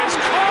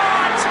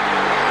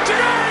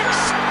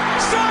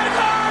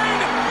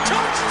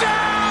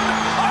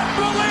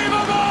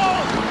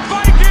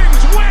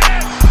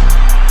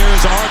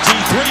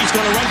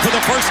for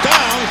the first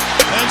down,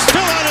 and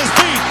still on his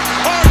feet.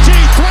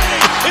 RG3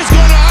 is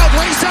going to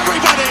outrace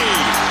everybody.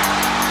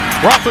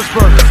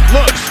 Roethlisberger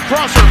looks,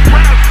 crosser,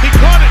 grabs, he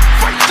caught it,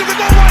 fights to the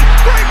goal line,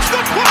 breaks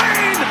the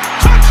plane,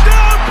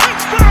 touchdown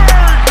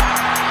Pittsburgh!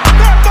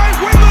 That might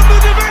win them the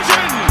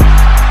division!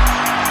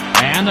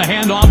 And the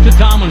handoff to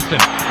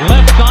Tomlinson,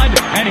 left side,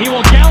 and he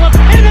will gallop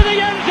into the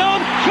end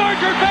zone.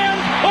 Charger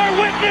fans are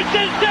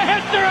witnesses to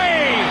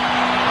history!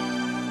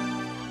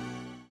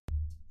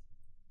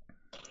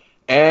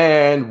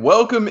 And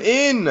welcome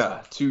in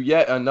to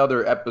yet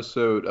another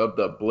episode of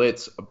the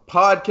Blitz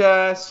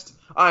podcast.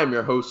 I'm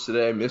your host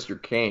today, Mr.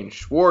 Kane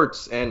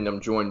Schwartz, and I'm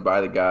joined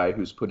by the guy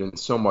who's put in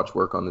so much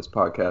work on this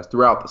podcast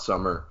throughout the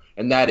summer,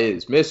 and that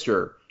is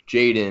Mr.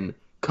 Jaden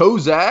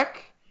Kozak.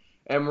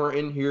 And we're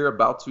in here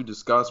about to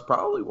discuss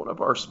probably one of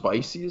our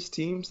spiciest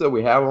teams that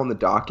we have on the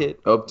docket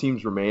of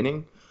teams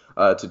remaining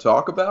to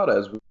talk about,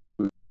 as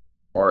we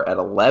are at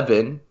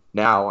 11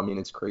 now. I mean,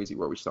 it's crazy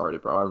where we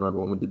started, bro. I remember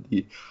when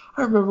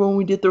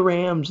we did the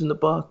Rams and the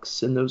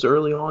Bucks and those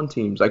early on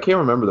teams. I can't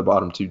remember the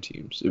bottom two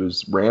teams. It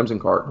was Rams and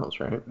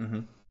Cardinals, right? Mm-hmm.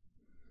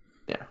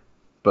 Yeah.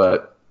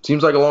 But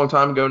seems like a long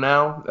time ago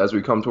now as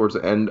we come towards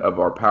the end of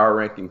our power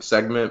ranking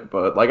segment.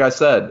 But like I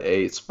said,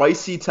 a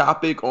spicy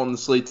topic on the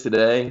slate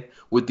today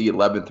with the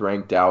 11th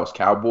ranked Dallas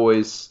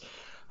Cowboys.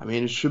 I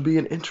mean, it should be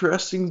an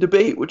interesting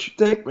debate. What you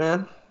think,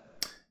 man?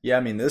 Yeah,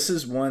 I mean, this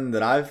is one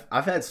that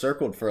I've had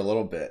circled for a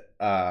little bit.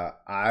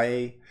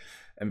 I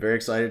am very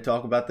excited to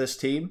talk about this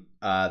team.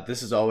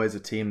 This is always a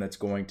team that's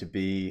going to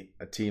be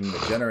a team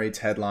that generates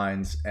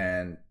headlines,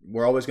 and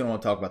we're always going to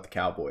want to talk about the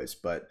Cowboys.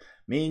 But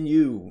me and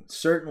you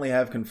certainly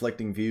have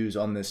conflicting views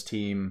on this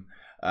team,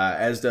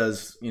 as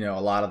does, a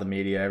lot of the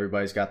media.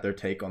 Everybody's got their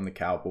take on the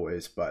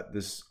Cowboys, but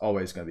this is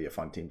always going to be a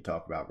fun team to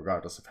talk about,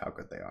 regardless of how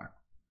good they are.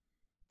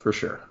 For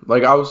sure.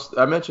 Like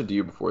I mentioned to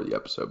you before the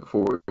episode,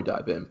 before we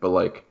dive in, but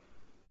like,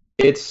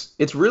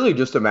 it's really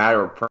just a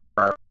matter of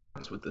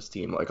preference with this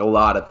team. Like a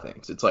lot of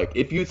things. It's like,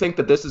 if you think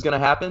that this is going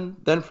to happen,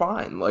 then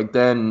fine. Like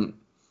then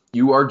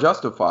you are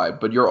justified,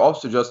 but you're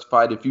also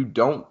justified if you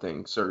don't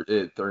think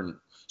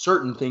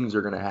certain things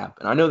are going to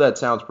happen. I know that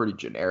sounds pretty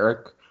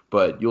generic,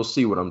 but you'll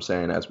see what I'm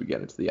saying as we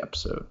get into the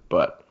episode.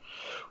 But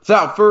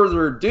without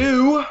further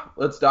ado,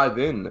 let's dive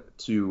in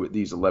to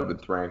these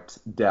 11th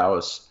ranked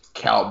Dallas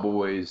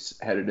Cowboys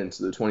headed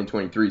into the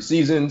 2023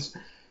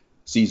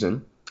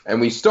 season. And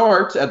we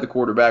start at the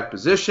quarterback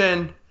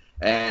position,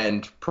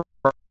 and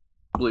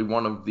probably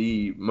one of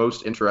the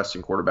most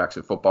interesting quarterbacks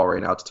in football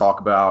right now to talk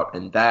about,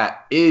 and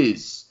that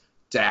is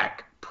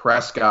Dak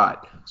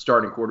Prescott,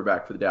 starting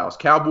quarterback for the Dallas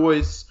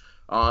Cowboys.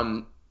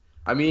 I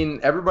mean,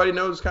 everybody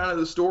knows kind of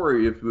the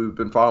story if we've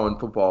been following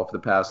football for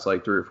the past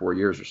 3 or 4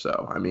 years or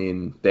so. I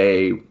mean,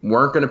 they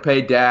weren't going to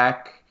pay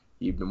Dak.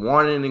 He'd been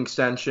wanting an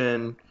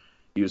extension.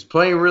 He was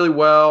playing really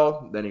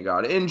well, then he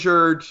got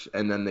injured,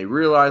 and then they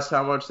realized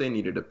how much they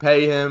needed to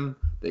pay him.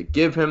 They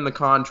give him the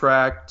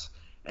contract,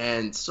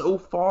 and so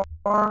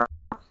far,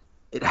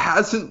 it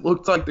hasn't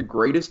looked like the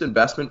greatest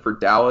investment for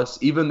Dallas,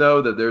 even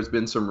though that there's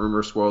been some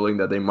rumors swirling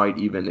that they might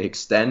even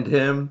extend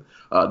him.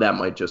 That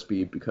might just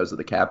be because of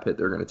the cap hit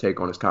they're going to take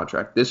on his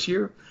contract this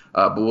year,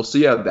 but we'll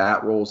see how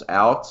that rolls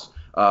out.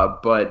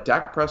 But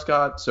Dak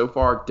Prescott, so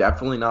far,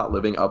 definitely not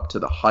living up to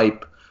the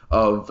hype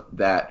of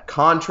that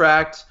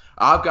contract.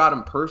 I've got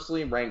him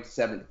personally ranked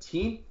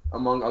 17th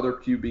among other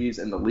QBs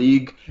in the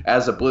league.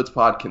 As a Blitz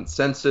Pod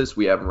consensus,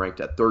 we have him ranked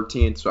at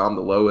 13th, so I'm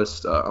the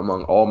lowest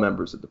among all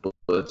members of the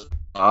Blitz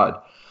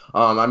Pod.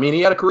 I mean,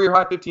 he had a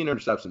career-high 15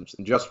 interceptions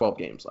in just 12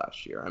 games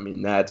last year. I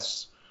mean,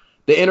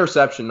 the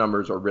interception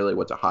numbers are really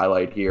what to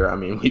highlight here. I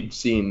mean, we've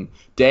seen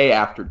day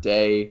after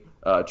day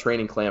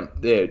training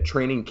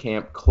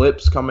camp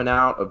clips coming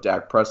out of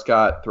Dak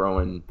Prescott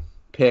throwing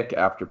pick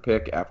after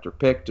pick after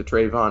pick to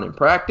Trayvon in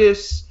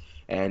practice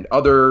and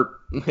other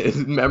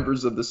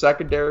members of the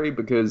secondary,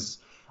 because,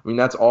 I mean,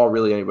 that's all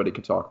really anybody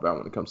can talk about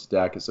when it comes to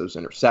Dak is those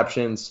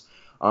interceptions.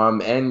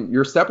 And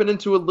you're stepping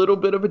into a little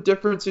bit of a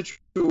different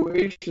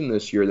situation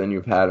this year than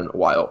you've had in a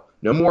while.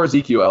 No more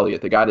Ezekiel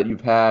Elliott, the guy that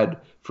you've had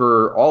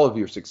for all of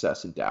your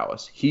success in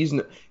Dallas.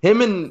 Him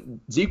and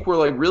Zeke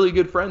were, really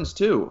good friends,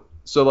 too.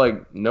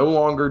 So, no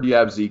longer do you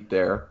have Zeke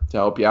there to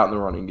help you out in the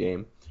running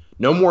game.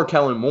 No more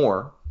Kellen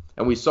Moore.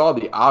 And we saw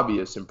the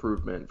obvious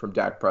improvement from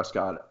Dak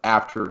Prescott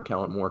after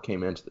Kellen Moore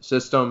came into the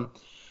system.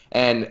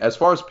 And as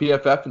far as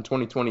PFF in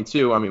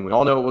 2022, I mean, we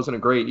all know it wasn't a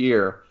great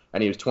year,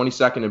 and he was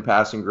 22nd in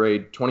passing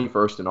grade,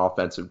 21st in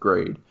offensive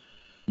grade.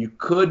 You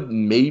could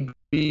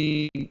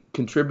maybe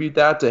contribute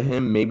that to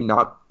him maybe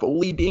not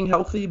fully being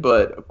healthy,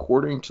 but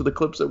according to the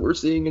clips that we're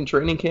seeing in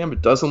training camp,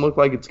 it doesn't look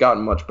like it's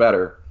gotten much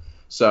better.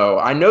 So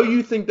I know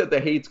you think that the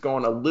hate's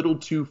gone a little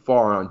too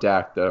far on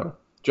Dak, though.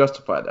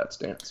 Justify that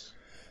stance.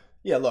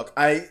 Yeah, look,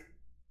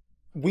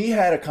 we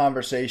had a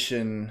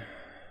conversation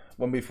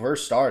when we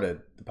first started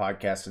the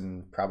podcast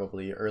in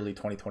probably early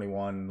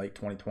 2021, late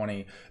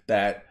 2020,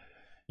 that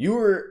you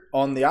were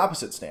on the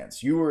opposite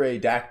stance. You were a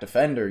Dak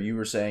defender. You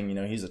were saying,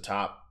 he's a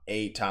top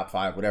 8, top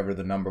 5, whatever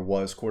the number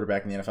was,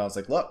 quarterback in the NFL. It's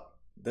like, look,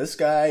 this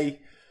guy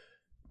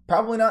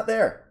probably not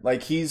there.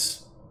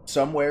 He's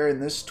somewhere in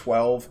this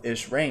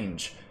 12-ish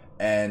range.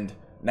 And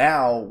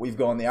now we've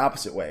gone the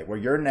opposite way, where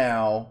you're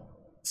now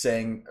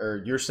saying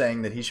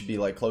that he should be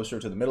like closer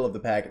to the middle of the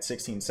pack at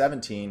 16,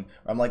 17.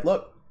 I'm like,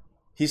 look,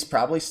 he's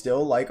probably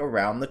still like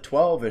around the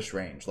 12-ish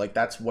range. Like,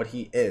 that's what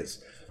he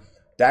is.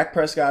 Dak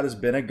Prescott has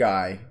been a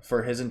guy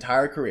for his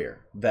entire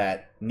career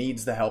that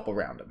needs the help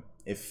around him.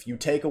 If you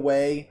take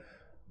away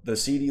the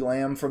CeeDee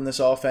Lamb from this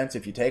offense,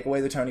 if you take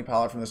away the Tony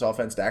Pollard from this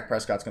offense, Dak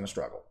Prescott's going to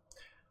struggle.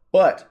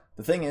 But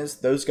the thing is,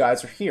 those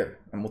guys are here,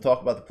 and we'll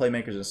talk about the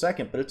playmakers in a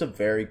second, but it's a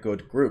very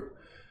good group.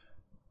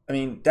 I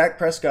mean, Dak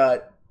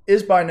Prescott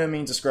is by no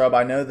means a scrub.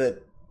 I know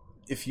that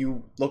if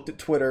you looked at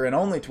Twitter and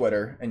only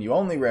Twitter, and you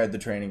only read the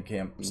training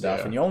camp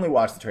stuff, and you only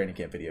watched the training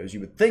camp videos, you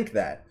would think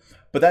that.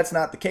 But that's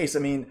not the case. I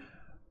mean,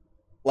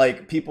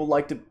 like, people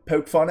like to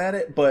poke fun at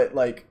it, but,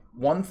 like,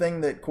 one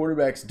thing that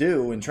quarterbacks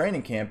do in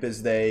training camp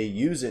is they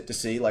use it to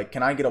see, like,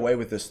 can I get away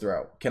with this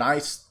throw? Can I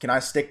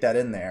stick that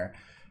in there?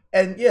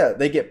 And, yeah,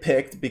 they get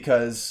picked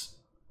because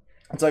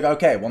it's like,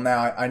 okay, well,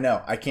 now I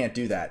know I can't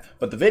do that.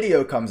 But the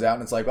video comes out,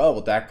 and it's like, oh,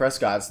 well, Dak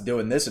Prescott's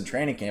doing this in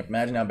training camp.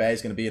 Imagine how bad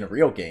he's going to be in a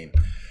real game.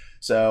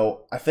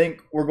 So I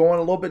think we're going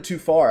a little bit too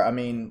far. I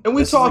mean, and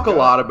we talk a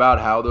lot about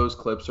how those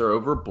clips are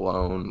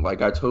overblown.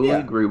 Like, I totally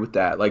agree with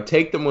that. Like,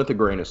 take them with a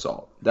grain of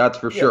salt. That's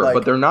for sure. Like,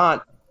 but they're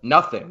not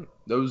nothing.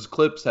 Those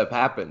clips have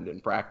happened in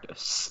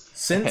practice.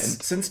 Since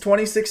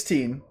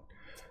 2016,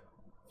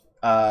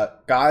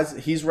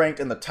 guys, he's ranked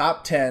in the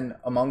top 10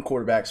 among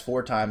quarterbacks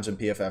 4 times in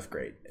PFF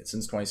grade. It's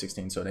since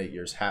 2016, so in 8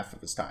 years, half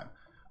of his time.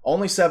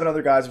 Only 7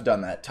 other guys have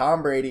done that.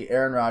 Tom Brady,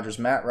 Aaron Rodgers,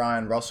 Matt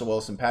Ryan, Russell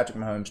Wilson, Patrick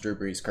Mahomes, Drew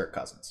Brees, Kirk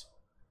Cousins.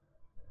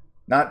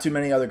 Not too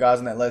many other guys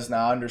on that list.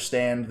 Now, I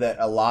understand that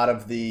a lot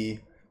of the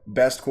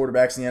best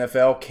quarterbacks in the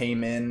NFL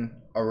came in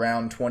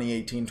around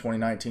 2018,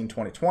 2019,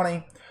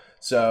 2020.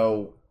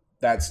 So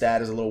that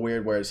stat is a little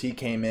weird, whereas he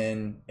came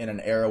in an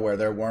era where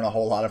there weren't a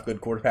whole lot of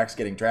good quarterbacks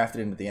getting drafted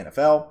into the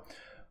NFL.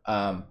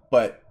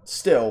 But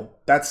still,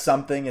 that's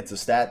something. It's a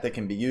stat that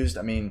can be used.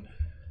 I mean,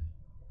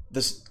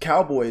 the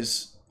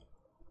Cowboys,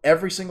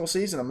 every single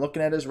season, I'm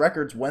looking at his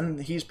records. When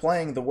he's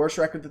playing, the worst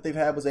record that they've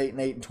had was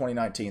 8-8 in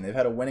 2019. They've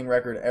had a winning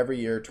record every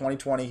year.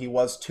 2020, he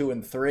was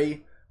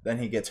 2-3. Then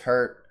he gets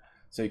hurt,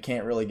 so you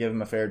can't really give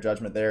him a fair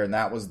judgment there. And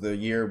that was the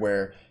year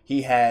where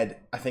he had,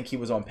 I think he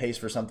was on pace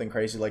for something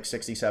crazy like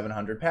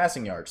 6,700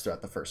 passing yards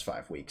throughout the first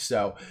 5 weeks.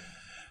 So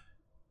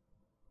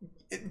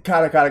it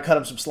kind of cut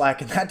him some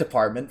slack in that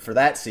department for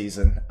that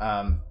season.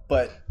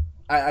 But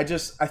I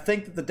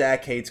think that the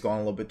Dak hate's gone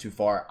a little bit too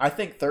far. I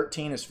think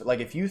 13 is,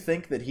 like, if you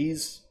think that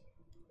he's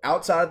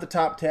outside of the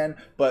top 10,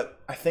 but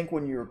I think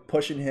when you're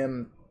pushing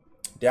him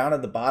down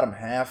in the bottom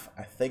half,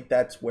 I think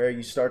that's where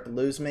you start to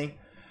lose me.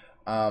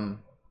 I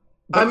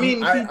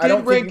mean, he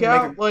did rank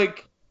out,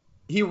 like,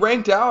 he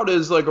ranked out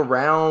as, like,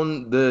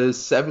 around the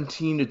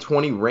 17 to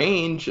 20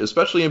 range,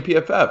 especially in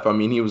PFF. I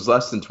mean, he was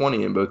less than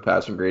 20 in both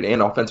passing grade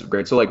and offensive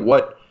grade. So, like,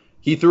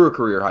 he threw a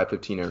career high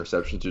 15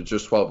 interceptions to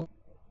just 12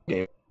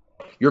 games.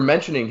 You're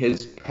mentioning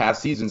his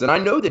past seasons, and I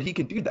know that he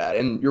could do that.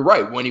 And you're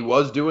right. When he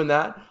was doing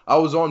that, I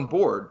was on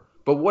board.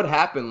 But what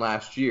happened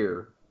last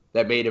year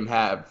that made him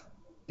have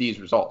these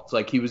results?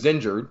 Like, he was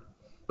injured,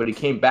 but he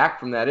came back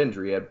from that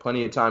injury. He had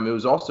plenty of time. It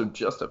was also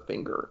just a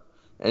finger,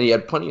 and he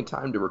had plenty of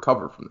time to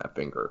recover from that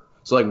finger.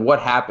 So, like, what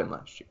happened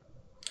last year?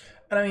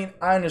 And, I mean,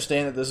 I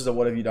understand that this is a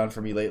what have you done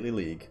for me lately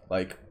league.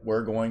 Like,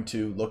 we're going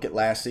to look at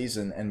last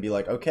season and be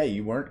like, okay,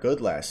 you weren't good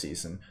last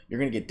season. You're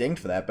going to get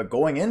dinged for that. But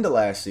going into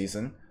last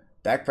season,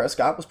 Dak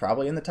Prescott was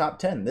probably in the top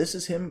 10. This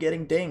is him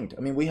getting dinged.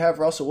 I mean, we have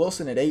Russell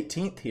Wilson at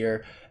 18th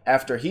here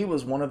after he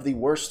was one of the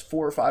worst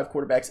 4 or 5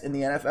 quarterbacks in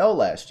the NFL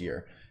last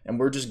year. And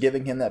we're just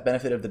giving him that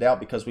benefit of the doubt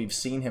because we've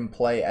seen him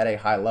play at a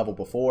high level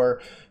before.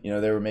 You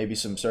know, there were maybe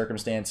some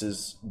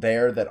circumstances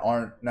there that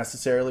aren't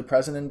necessarily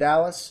present in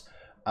Dallas.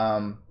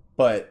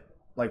 But,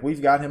 like,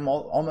 we've got him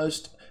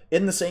almost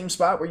in the same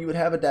spot where you would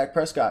have a Dak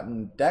Prescott.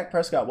 And Dak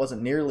Prescott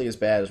wasn't nearly as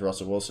bad as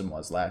Russell Wilson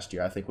was last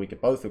year. I think we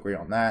could both agree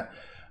on that.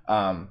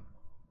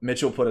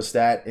 Mitchell put a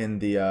stat in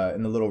the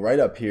little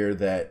write-up here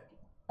that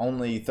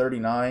only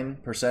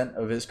 39%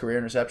 of his career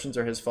interceptions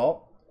are his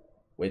fault,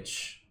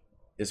 which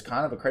is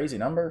kind of a crazy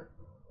number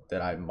that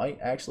I might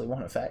actually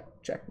want to fact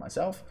check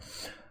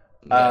myself.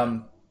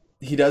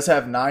 He does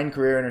have 9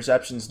 career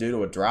interceptions due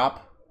to a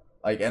drop.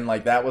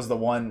 That was the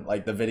one,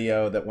 like, the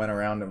video that went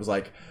around. It was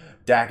like,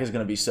 Dak is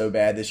going to be so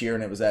bad this year,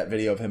 and it was that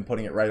video of him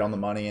putting it right on the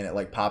money, and it,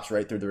 like, pops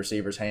right through the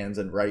receiver's hands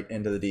and right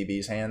into the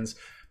DB's hands.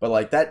 But,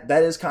 like, that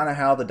is kind of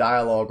how the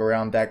dialogue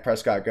around Dak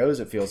Prescott goes,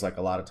 it feels like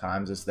a lot of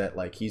times, is that,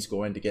 like, he's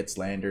going to get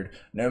slandered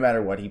no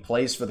matter what. He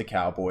plays for the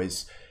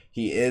Cowboys.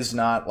 He is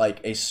not, like,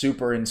 a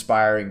super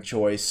inspiring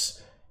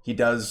choice. He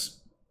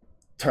does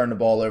turn the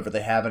ball over.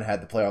 They haven't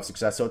had the playoff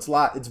success. So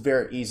it's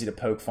very easy to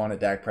poke fun at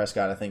Dak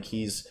Prescott. I think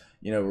he's,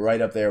 you know,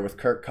 right up there with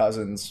Kirk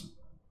Cousins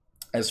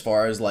as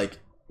far as, like,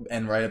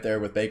 and right up there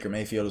with Baker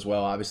Mayfield as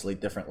well. Obviously,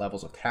 different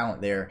levels of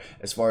talent there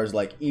as far as,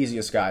 like,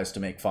 easiest guys to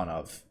make fun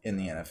of in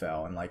the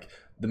NFL. And, like,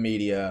 the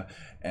media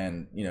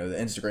and, you know, the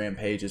Instagram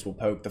pages will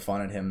poke the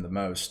fun at him the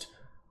most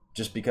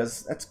just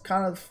because that's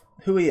kind of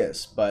who he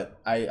is, but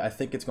I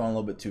think it's going a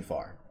little bit too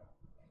far.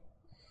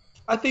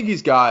 I think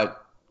he's got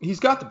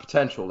the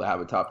potential to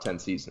have a top 10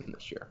 season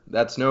this year.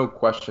 That's no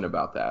question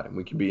about that, and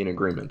we can be in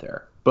agreement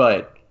there.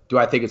 But do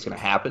I think it's going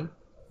to happen?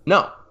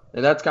 No.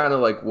 And that's kind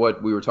of like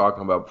what we were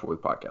talking about before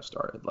the podcast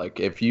started.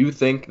 Like, if you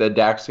think that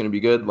Dak's going to be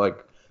good, like,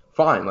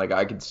 fine. Like,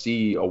 I could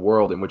see a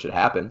world in which it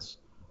happens,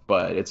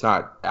 but it's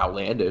not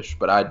outlandish.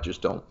 But I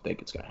just don't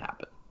think it's going to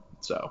happen.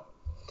 So,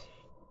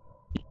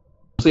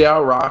 see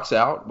how it rocks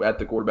out at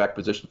the quarterback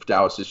position for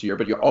Dallas this year.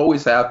 But you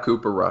always have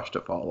Cooper Rush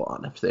to fall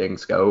on if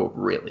things go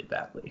really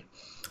badly.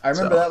 I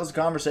remember that was a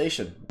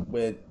conversation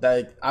with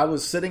that. I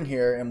was sitting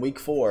here in week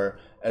 4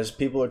 as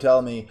people are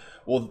telling me,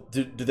 well,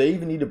 do they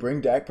even need to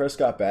bring Dak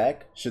Prescott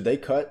back? Should they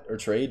cut or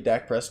trade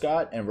Dak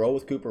Prescott and roll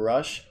with Cooper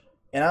Rush?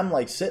 And I'm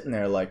like sitting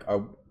there like,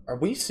 are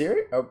we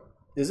serious?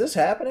 Is this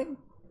happening?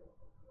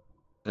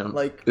 Yeah.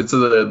 Like, it's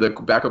the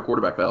backup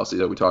quarterback fallacy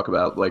that we talk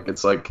about. Like,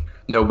 it's like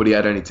nobody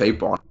had any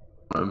tape on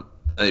him,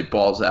 and he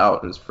balls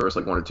out in his first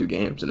like 1 or 2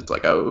 games, and it's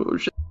like, oh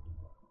shit,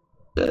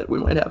 we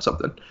might have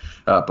something.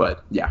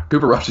 But yeah,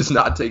 Cooper Rush is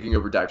not taking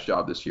over Dak's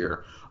job this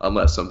year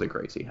unless something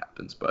crazy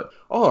happens. But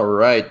all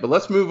right, but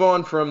let's move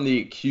on from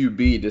the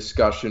QB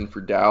discussion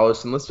for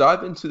Dallas, and let's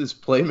dive into this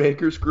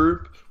playmakers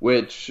group,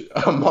 which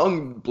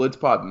among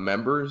Blitzpod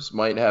members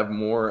might have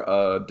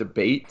more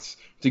debates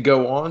to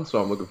go on.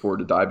 So I'm looking forward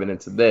to diving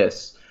into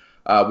this.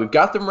 We've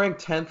got them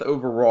ranked 10th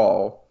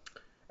overall,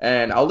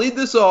 and I'll lead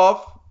this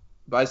off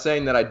by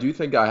saying that I do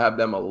think I have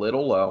them a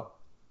little low.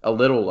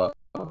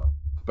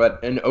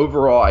 But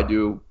overall, I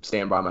do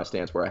stand by my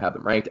stance where I have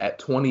them ranked at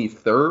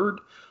 23rd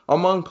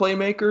among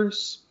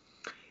playmakers.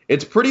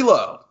 It's pretty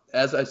low,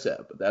 as I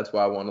said, but that's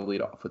why I want to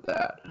lead off with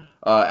that.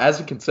 As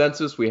a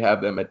consensus, we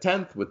have them at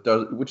 10th,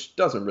 which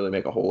doesn't really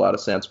make a whole lot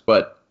of sense,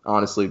 but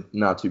honestly,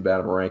 not too bad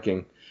of a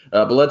ranking.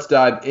 But let's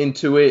dive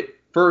into it.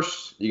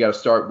 First, you got to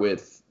start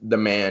with the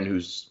man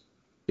who's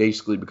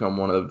basically become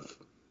one of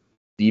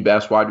the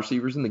best wide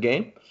receivers in the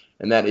game,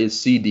 and that is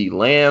CeeDee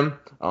Lamb.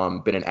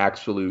 Been an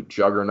absolute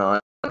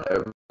juggernaut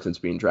ever since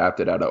being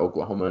drafted out of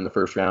Oklahoma in the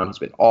first round. He's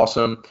been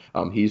awesome.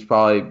 He's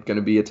probably going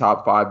to be a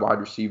top 5 wide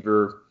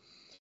receiver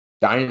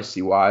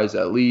dynasty-wise,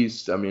 at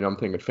least. I mean, I'm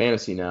thinking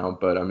fantasy now,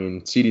 but I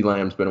mean, CeeDee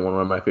Lamb's been one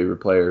of my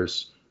favorite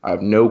players. I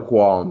have no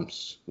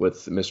qualms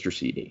with Mr.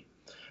 CD.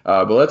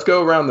 But let's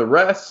go around the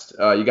rest.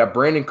 You got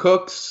Brandon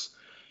Cooks.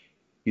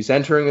 He's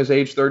entering his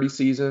age 30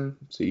 season,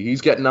 so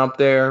he's getting up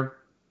there.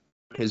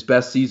 His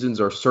best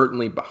seasons are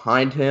certainly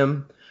behind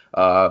him.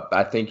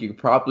 I think you could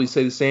probably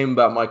say the same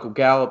about Michael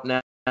Gallup now.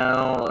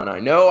 And I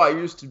know I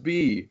used to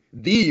be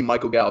the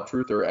Michael Gallup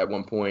truther at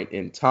one point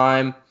in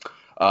time,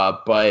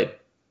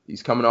 but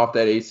he's coming off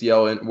that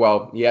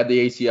ACL. He had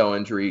the ACL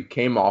injury,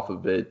 came off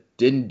of it,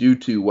 didn't do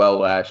too well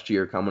last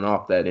year coming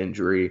off that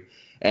injury.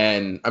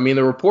 And, I mean,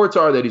 the reports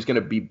are that he's going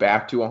to be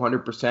back to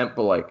 100%,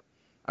 but,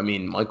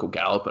 Michael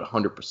Gallup at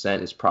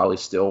 100% is probably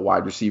still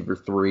wide receiver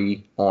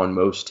 3 on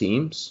most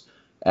teams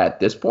at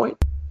this point.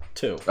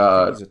 2. He's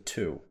a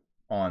 2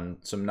 on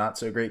some not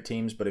so great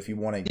teams, but if you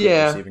want a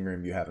good receiving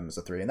room, you have him as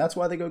a 3, and that's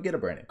why they go get a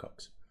Brandon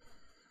Cooks.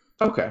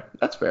 Okay,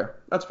 that's fair.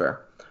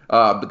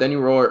 But then you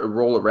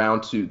roll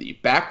around to the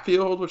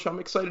backfield, which I'm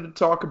excited to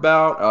talk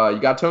about.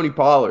 You got Tony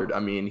Pollard. I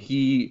mean,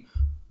 he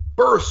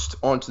burst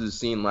onto the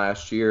scene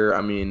last year.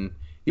 I mean,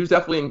 he was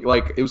definitely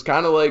it was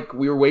kind of like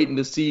we were waiting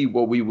to see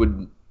what we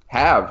would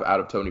have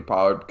out of Tony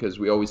Pollard because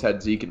we always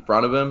had Zeke in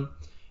front of him,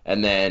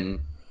 and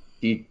then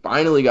he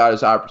finally got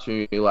his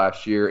opportunity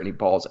last year, and he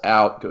balls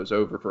out, goes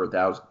over for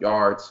 1,000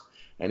 yards,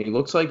 and he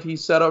looks like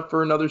he's set up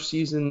for another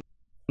season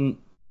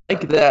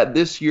like that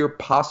this year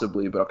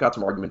possibly, but I've got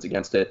some arguments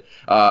against it.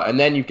 And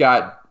then you've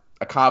got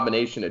a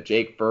combination of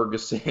Jake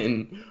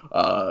Ferguson,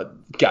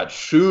 got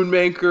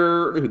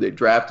Schoonmaker, who they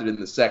drafted in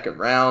the 2nd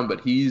round,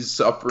 but he's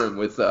suffering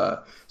with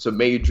some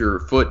major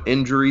foot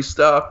injury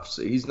stuff,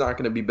 so he's not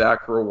going to be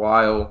back for a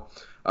while.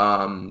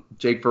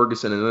 Jake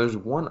Ferguson, and there's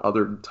one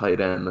other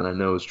tight end that I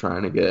know is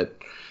trying to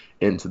get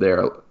into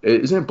there.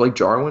 Isn't it Blake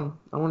Jarwin,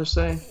 I want to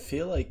say? I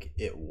feel like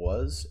it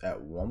was at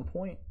one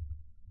point.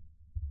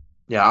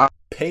 Yeah.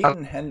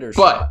 Peyton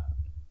Hendershot.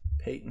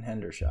 Peyton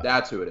Hendershot.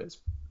 That's who it is.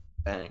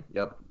 Bang.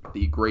 Yep.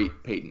 The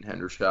great Peyton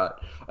Hendershot.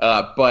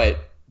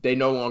 But they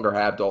no longer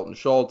have Dalton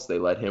Schultz. They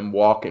let him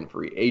walk in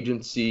free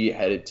agency,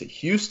 headed to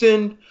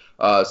Houston.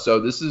 So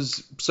this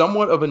is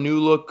somewhat of a new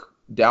look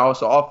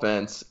Dallas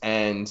offense,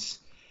 and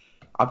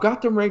I've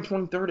got them ranked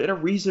 23rd, and a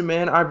reason,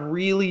 man. I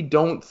really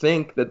don't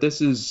think that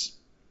these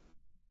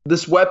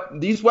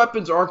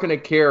weapons aren't going to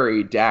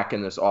carry Dak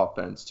in this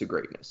offense to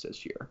greatness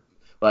this year.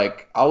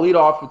 I'll lead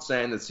off with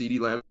saying that CeeDee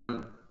Lamb,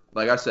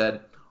 like I said,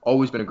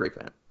 always been a great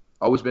fan.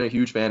 Always been a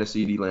huge fan of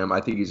CeeDee Lamb.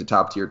 I think he's a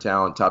top-tier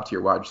talent,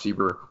 top-tier wide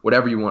receiver,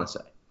 whatever you want to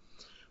say.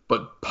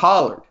 But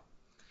Pollard,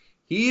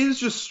 he is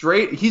just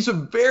straight. He's a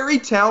very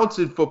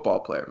talented football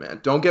player, man.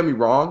 Don't get me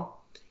wrong.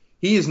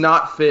 He is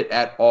not fit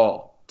at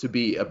all to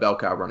be a bell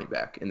cow running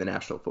back in the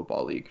National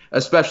Football League,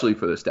 especially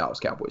for this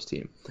Dallas Cowboys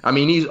team. I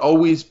mean, he's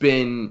always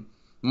been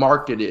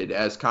marketed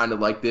as kind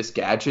of like this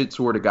gadget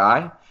sort of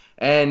guy,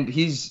 and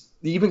he's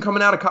even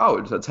coming out of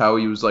college, that's how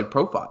he was like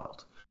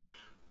profiled.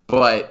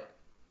 But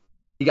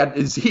he got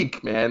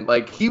Zeke, man.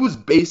 Like, he was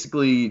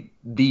basically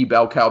the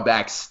bell cow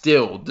back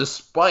still,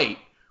 despite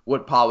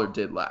what Pollard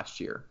did last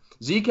year.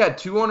 Zeke had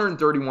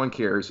 231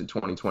 carries in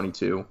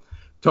 2022.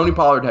 Tony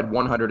Pollard had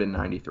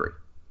 193.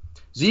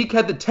 Zeke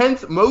had the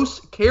 10th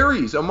most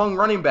carries among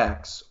running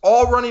backs,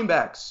 all running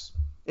backs,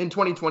 in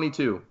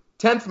 2022.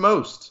 10th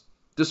most,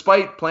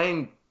 despite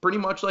playing pretty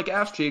much like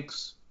ass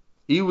cheeks.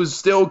 He was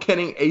still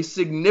getting a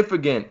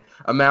significant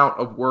amount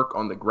of work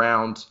on the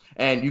ground.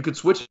 And you could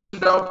switch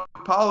it out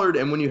with Pollard,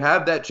 and when you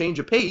have that change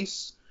of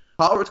pace,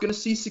 Pollard's going to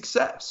see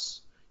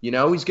success. You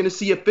know, he's going to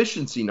see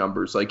efficiency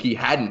numbers like he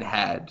hadn't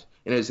had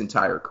in his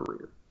entire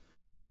career.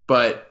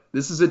 But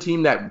this is a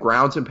team that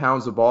grounds and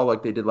pounds the ball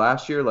like they did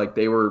last year. Like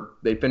they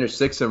finished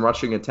 6th in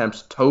rushing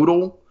attempts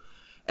total.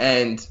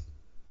 And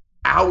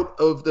out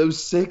of those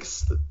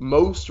 6th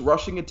most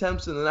rushing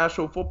attempts in the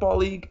National Football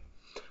League,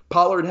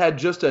 Pollard had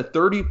just a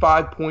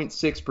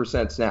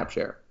 35.6% snap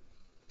share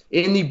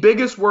in the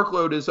biggest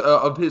workload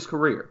of his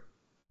career.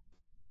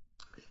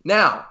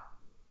 Now,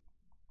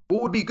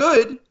 what would be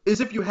good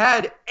is if you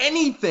had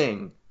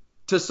anything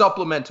to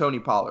supplement Tony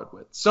Pollard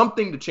with,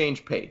 something to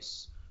change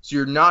pace. So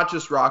you're not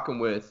just rocking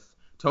with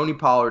Tony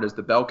Pollard as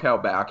the bell cow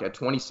back at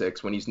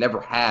 26 when he's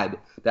never had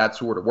that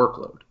sort of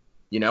workload.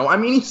 You know, I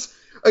mean,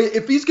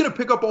 if he's going to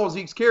pick up all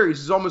Zeke's carries,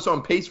 he's almost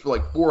on pace for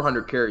like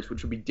 400 carries,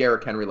 which would be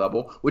Derrick Henry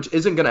level, which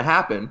isn't going to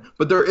happen.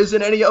 But there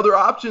isn't any other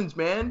options,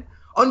 man.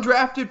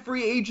 Undrafted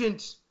free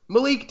agent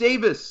Malik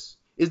Davis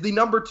is the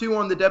number 2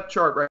 on the depth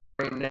chart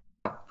right now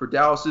for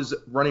Dallas's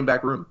running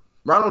back room.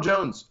 Ronald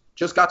Jones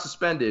just got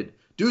suspended.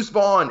 Deuce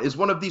Vaughn is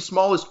one of the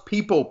smallest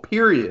people,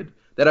 period,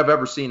 that I've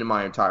ever seen in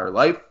my entire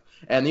life.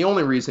 And the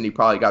only reason he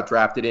probably got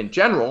drafted in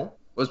general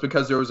was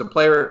because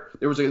the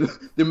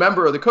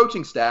member of the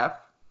coaching staff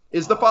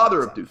is the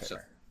father of Deuce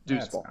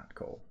Vaughn. Not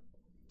cool.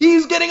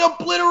 He's getting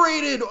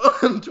obliterated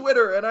on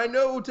Twitter, and I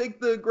know, take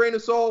the grain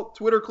of salt,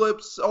 Twitter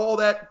clips, all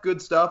that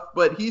good stuff,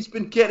 but he's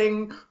been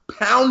getting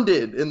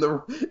pounded in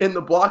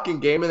the blocking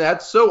game, and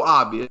that's so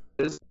obvious.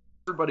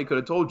 Everybody could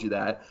have told you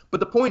that.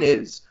 But the point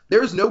is,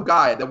 there's no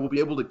guy that will be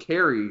able to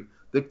carry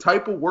the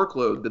type of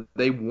workload that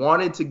they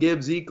wanted to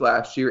give Zeke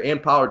last year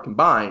and Pollard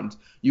combined.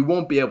 You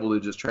won't be able to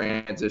just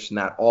transition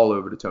that all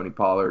over to Tony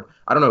Pollard.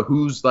 I don't know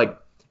who's like,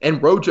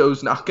 and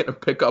Rojo's not going to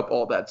pick up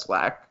all that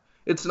slack.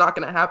 It's not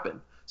going to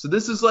happen. So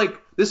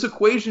this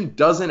equation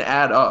doesn't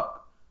add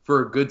up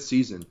for a good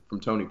season from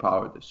Tony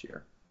Pollard this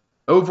year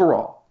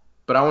overall.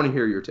 But I want to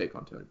hear your take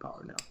on Tony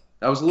Pollard now.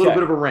 That was a little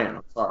bit of a rant.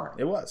 I'm sorry.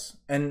 It was.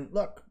 And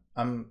look,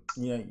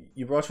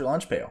 you brought your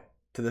lunch pail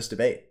to this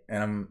debate,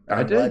 and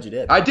I'm glad you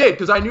did. I did,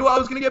 because I knew I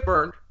was going to get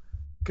burned,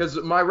 because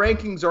my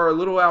rankings are a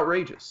little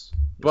outrageous.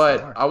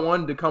 But I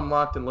wanted to come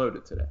locked and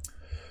loaded today.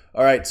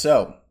 All right,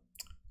 so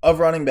of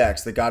running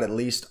backs that got at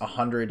least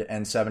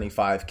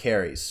 175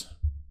 carries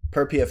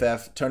per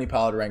PFF, Tony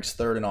Pollard ranks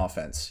 3rd in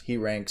offense. He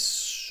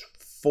ranks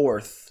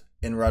 4th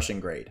in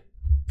rushing grade.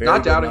 Very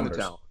Not doubting numbers.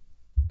 the talent.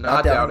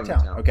 Not doubting the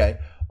talent. Okay.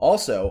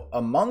 Also,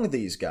 among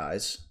these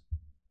guys,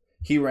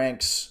 he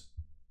ranks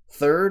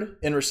 3rd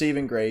in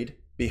receiving grade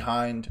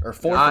behind, or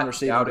 4th in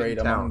receiving grade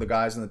among the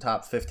guys in the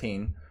top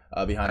 15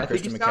 behind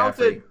Christian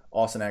McCaffrey,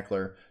 Austin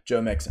Eckler,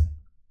 Joe Mixon.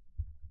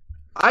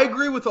 I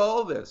agree with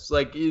all of this.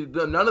 Like,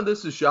 none of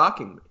this is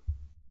shocking me.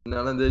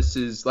 None of this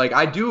is, like,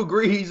 I do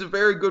agree he's a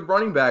very good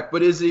running back,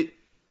 but he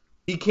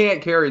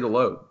can't carry the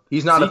load.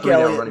 He's not a 3-down running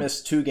back. Zeke Elliott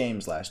missed 2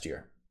 games last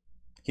year.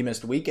 He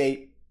missed week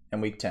 8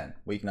 and week 10.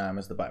 Week 9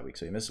 was the bye week,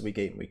 so he missed week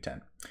 8 and week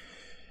 10.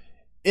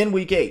 In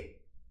week 8,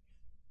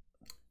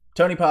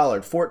 Tony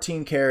Pollard,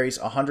 14 carries,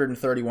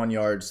 131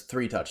 yards,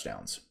 3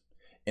 touchdowns.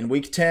 In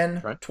week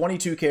 10,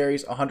 22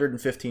 carries,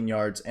 115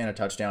 yards, and a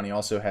touchdown. He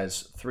also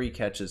has 3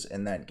 catches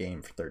in that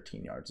game for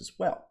 13 yards as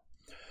well.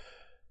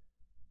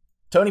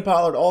 Tony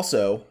Pollard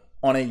also,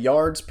 on a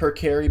yards per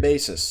carry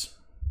basis,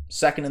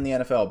 2nd in the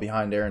NFL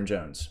behind Aaron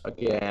Jones.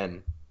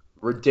 Again,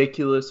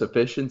 ridiculous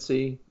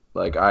efficiency.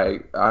 Like,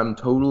 I'm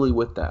totally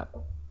with that.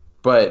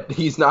 But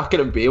he's not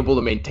going to be able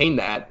to maintain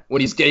that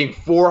when he's getting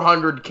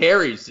 400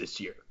 carries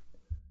this year.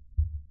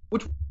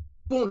 Which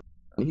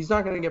he's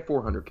not going to get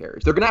 400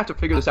 carries. They're going to have to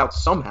figure this out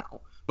somehow.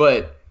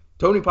 But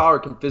Tony Pollard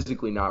can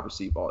physically not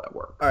receive all that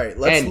work. All right,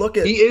 let's look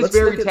at. He is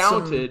very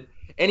talented,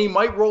 and he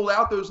might roll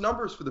out those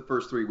numbers for the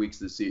first 3 weeks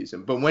of the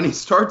season. But when he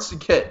starts to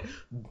get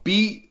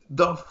beat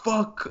the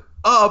fuck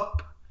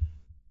up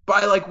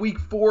by like week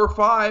 4 or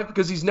 5,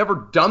 because he's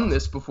never done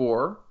this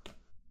before,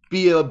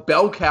 be a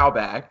bell cow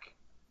back,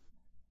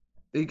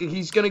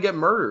 he's going to get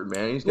murdered,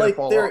 man. He's going to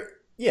fall off.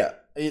 Yeah.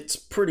 It's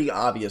pretty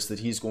obvious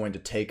that he's going to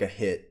take a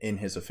hit in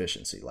his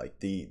efficiency.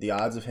 Like the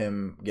odds of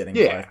him getting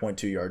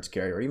 5.2 yards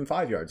carry or even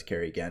 5 yards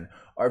carry again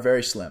are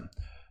very slim.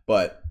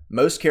 But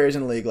most carries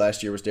in the league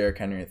last year was Derrick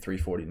Henry at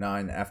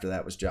 349. After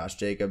that was Josh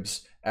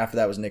Jacobs. After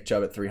that was Nick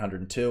Chubb at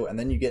 302. And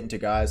then you get into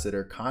guys that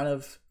are kind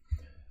of,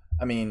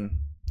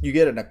 you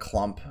get in a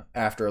clump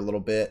after a little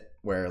bit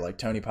where like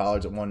Tony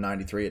Pollard's at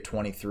 193 at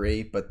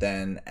 23, but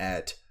then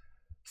at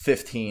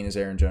 15 is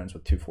Aaron Jones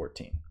with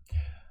 214.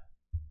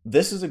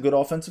 this is a good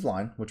offensive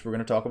line, which we're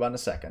going to talk about in a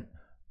second.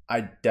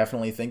 I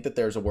definitely think that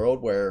there's a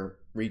world where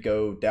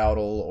Rico Dowdle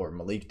or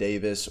Malik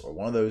Davis or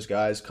one of those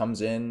guys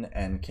comes in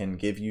and can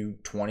give you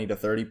 20 to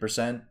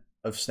 30%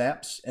 of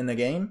snaps in the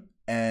game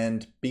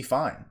and be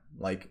fine.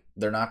 Like,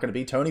 they're not going to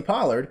be Tony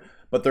Pollard,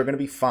 but they're going to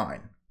be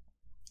fine.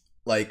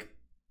 Like,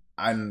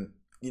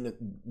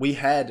 we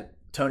had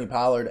Tony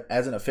Pollard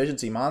as an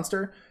efficiency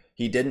monster.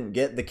 He didn't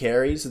get the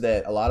carries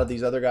that a lot of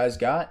these other guys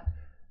got.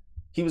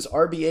 He was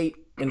RB8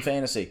 in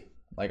fantasy.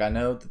 Like, I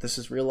know that this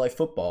is real life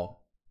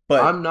football.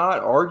 But I'm not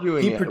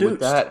arguing with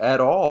that at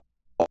all.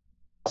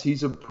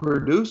 He's a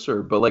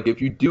producer, but like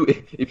if you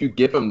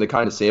give him the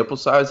kind of sample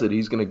size that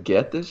he's going to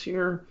get this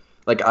year,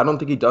 like I don't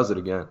think he does it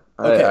again.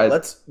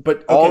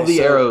 All the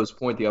arrows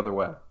point the other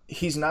way.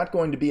 He's not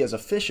going to be as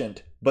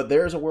efficient, but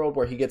there's a world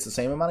where he gets the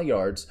same amount of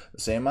yards,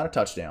 the same amount of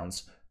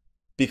touchdowns,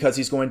 because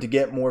he's going to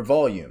get more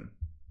volume.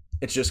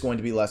 It's just going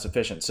to be less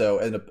efficient.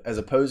 So as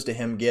opposed to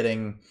him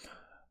getting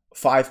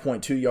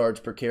 5.2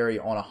 yards per carry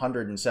on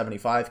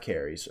 175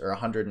 carries, or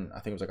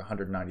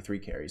 193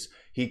 carries,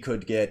 he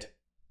could get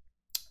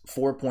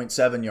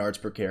 4.7 yards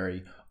per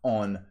carry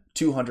on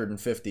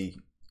 250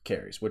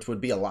 carries, which would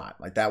be a lot.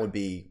 Like, that would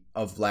be,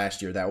 of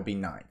last year, that would be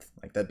 9th.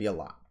 Like, that'd be a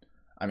lot.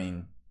 I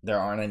mean, there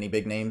aren't any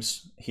big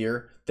names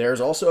here.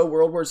 There's also a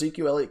world where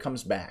Ezekiel Elliott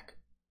comes back.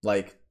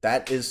 Like,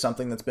 that is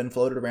something that's been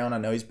floated around. I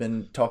know he's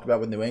been talked about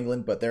with New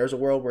England, but there's a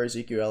world where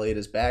Ezekiel Elliott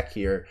is back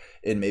here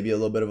in maybe a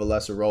little bit of a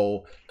lesser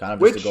role, kind of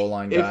just a goal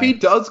line guy. If he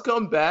does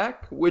come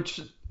back,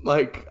 which,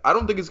 like, I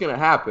don't think it's going to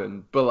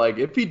happen, but, like,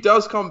 if he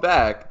does come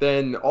back,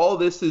 then all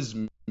this is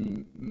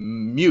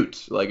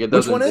mute. Like, it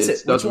doesn't. Which one is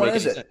it? Which one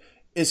is sense. it?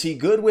 Is he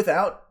good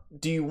without?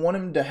 Do you want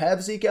him to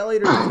have Zeke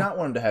Elliott, or do you not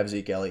want him to have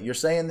Zeke Elliott? You're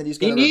saying that he's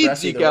going to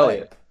regress Zeke either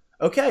Elliott. way.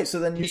 Okay, so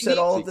then you said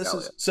all of this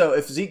is... So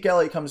if Zeke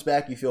Elliott comes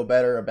back, you feel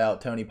better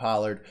about Tony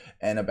Pollard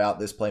and about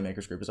this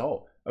playmakers group as a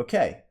whole.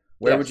 Okay,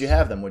 where would you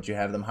have them? Would you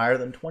have them higher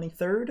than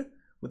 23rd?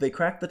 Would they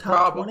crack the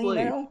top 20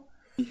 now?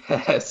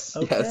 Yes,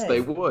 yes,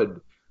 they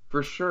would.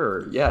 For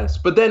sure, yes.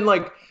 But then,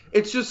 like,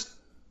 it's just...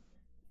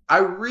 I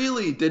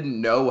really didn't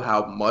know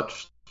how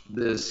much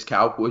this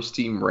Cowboys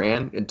team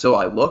ran until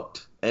I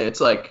looked. And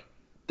it's like,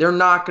 they're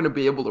not going to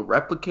be able to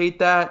replicate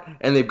that.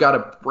 And they've got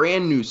a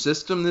brand new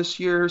system this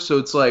year. So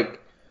it's like,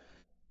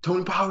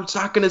 Tony Pollard's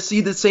not going to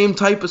see the same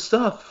type of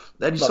stuff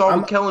that he saw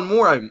with Kellen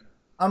Moore.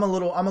 I'm a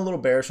little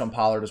bearish on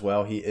Pollard as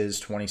well. He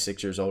is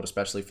 26 years old,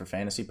 especially for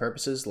fantasy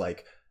purposes.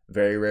 Like,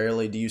 very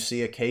rarely do you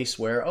see a case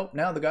where, oh,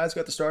 now the guy's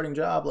got the starting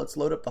job. Let's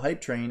load up the hype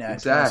train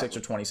at 26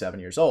 or 27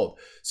 years old.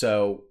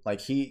 So,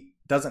 like, he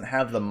doesn't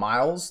have the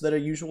miles that a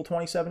usual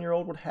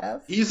 27-year-old would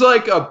have. He's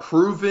like a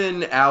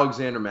proven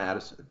Alexander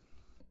Madison.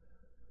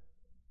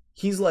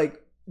 He's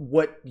like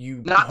what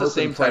you not the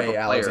same type of player,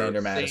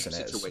 Alexander Madison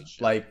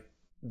is. Like,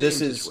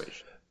 this is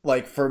situation.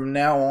 Like, from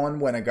now on,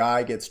 when a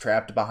guy gets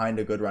trapped behind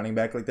a good running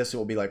back like this, it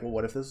will be like, well,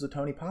 what if this is a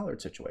Tony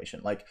Pollard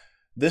situation? Like,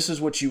 this is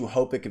what you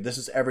hope it could. This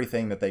is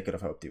everything that they could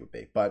have hoped it would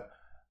be. But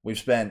we've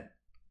spent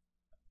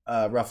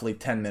roughly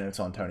 10 minutes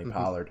on Tony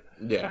Pollard.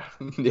 Yeah.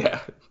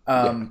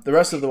 The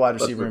rest of the wide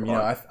receiver room,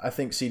 I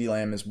think CeeDee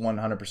Lamb is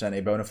 100%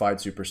 a bona fide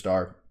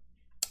superstar.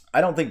 I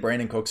don't think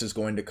Brandon Cooks is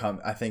going to come.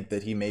 I think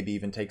that he maybe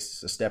even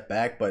takes a step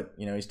back, but,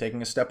 he's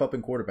taking a step up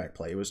in quarterback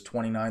play. It was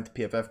 29th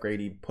PFF grade.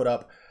 He put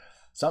up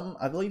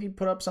I believe he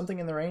put up something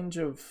in the range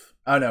of,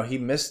 oh no, he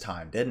missed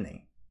time, didn't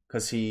he?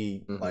 Because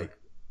he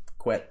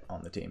quit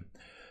on the team.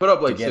 Put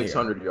up like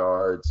 600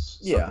 yards,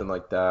 something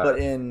like that. But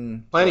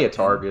in plenty of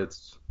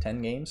targets.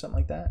 10 games, something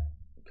like that.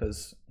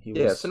 Because he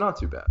was. Yeah, so not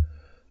too bad.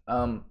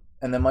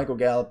 And then Michael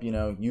Gallup,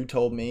 you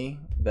told me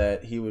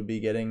that he would be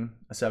getting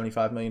a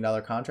 $75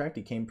 million contract.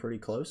 He came pretty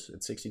close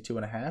at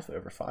 62.5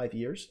 over 5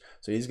 years.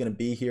 So he's going to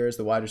be here as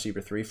the wide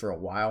receiver 3 for a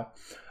while.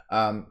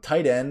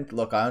 Tight end,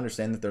 look, I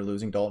understand that they're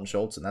losing Dalton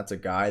Schultz, and that's a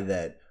guy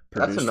that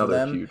produced for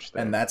them. Huge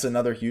thing. And that's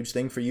another huge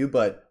thing for you.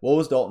 But what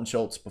was Dalton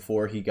Schultz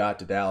before he got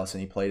to Dallas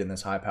and he played in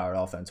this high-powered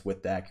offense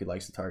with Dak, who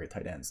likes to target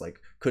tight ends? Like,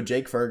 could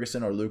Jake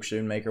Ferguson or Luke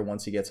Schoonmaker,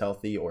 once he gets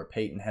healthy, or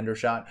Peyton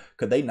Hendershot,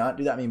 could they not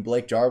do that? I mean,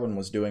 Blake Jarwin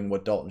was doing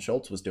what Dalton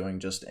Schultz was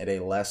doing, just at a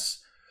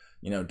less,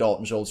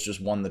 Dalton Schultz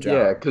just won the job.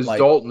 Yeah, because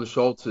Dalton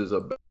Schultz is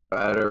a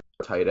better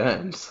tight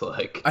end.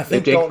 Like, I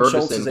think if Jake Dalton Ferguson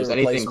Schultz is was a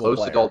anything close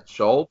player to Dalton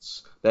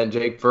Schultz, then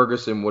Jake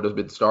Ferguson would have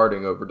been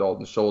starting over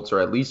Dalton Schultz, or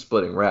at least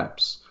splitting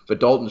reps. But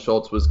Dalton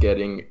Schultz was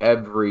getting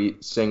every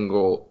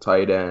single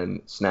tight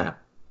end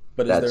snap.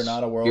 But is there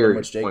not a world in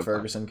which Jake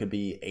Ferguson could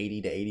be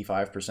 80 to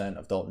 85%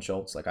 of Dalton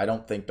Schultz? Like, I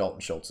don't think Dalton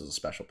Schultz is a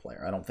special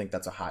player. I don't think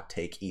that's a hot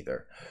take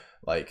either.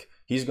 Like,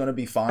 he's going to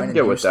be fine in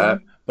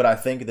Houston, but I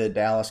think that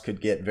Dallas could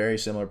get very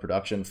similar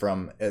production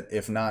from,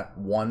 if not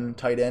one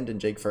tight end and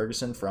Jake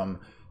Ferguson, from,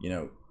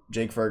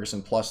 Jake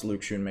Ferguson plus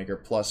Luke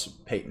Schoonmaker plus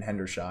Peyton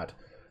Hendershot.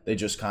 They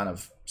just kind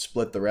of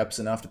split the reps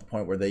enough to the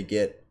point where they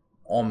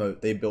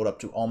build up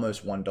to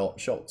almost one Dalton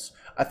Schultz.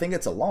 I think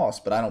it's a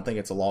loss, but I don't think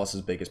it's a loss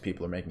as big as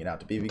people are making it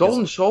out to be. Because,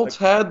 Dalton Schultz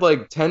had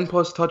like 10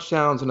 plus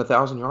touchdowns and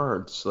 1,000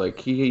 yards.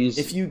 Like,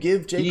 if you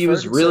give Jake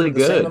Ferguson really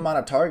the same amount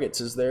of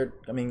targets,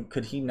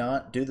 could he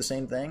not do the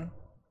same thing?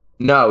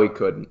 No, he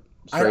couldn't.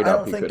 Straight I up,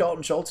 don't he think could.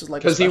 Dalton Schultz is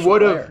like Because he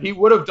would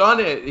have done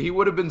it. He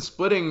would have been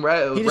splitting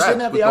reps. He just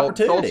didn't have the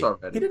opportunity.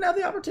 He didn't have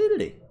the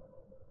opportunity.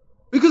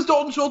 Because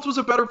Dalton Schultz was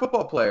a better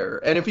football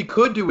player. And if he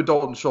could do what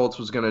Dalton Schultz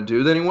was going to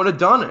do, then he would have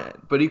done it.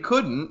 But he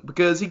couldn't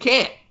because he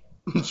can't.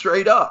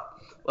 Straight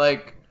up.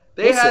 Like,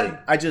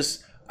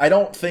 I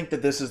don't think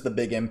that this is the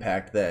big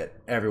impact that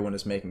everyone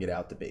is making it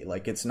out to be.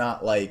 Like, it's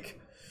not like,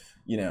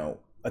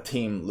 a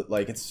team,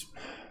 like it's,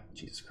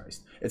 Jesus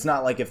Christ. It's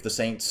not like if the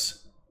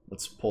Saints,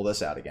 let's pull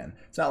this out again.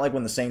 It's not like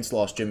when the Saints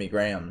lost Jimmy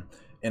Graham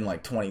in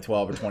like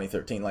 2012 or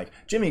 2013. Like,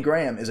 Jimmy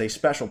Graham is a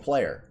special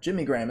player.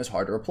 Jimmy Graham is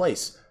hard to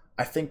replace.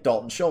 I think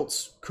Dalton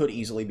Schultz could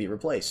easily be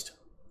replaced.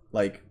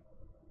 Like,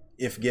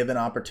 if given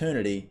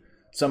opportunity,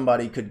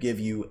 somebody could give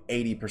you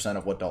 80%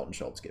 of what Dalton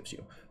Schultz gives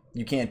you.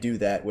 You can't do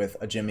that with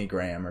a Jimmy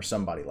Graham or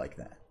somebody like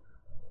that.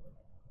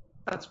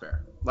 That's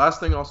fair. Last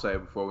thing I'll say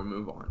before we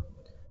move on.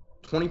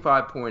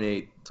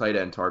 25.8 tight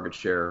end target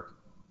share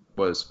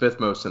was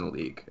fifth most in the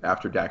league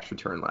after Dak's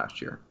return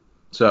last year.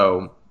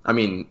 So, I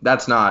mean,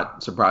 that's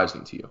not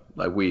surprising to you.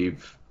 Like,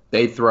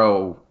 they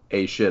throw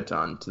a shit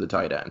ton to the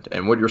tight end.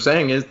 And what you're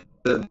saying is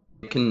that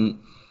they can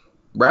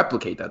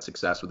replicate that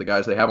success with the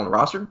guys they have on the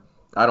roster?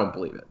 I don't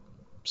believe it.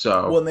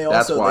 So, well, and they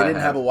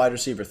didn't have a wide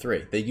receiver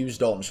 3. They used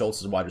Dalton Schultz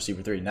as a wide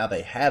receiver 3. Now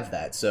they have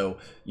that. So,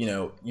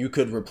 you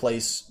could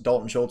replace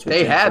Dalton Schultz with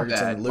They Jake had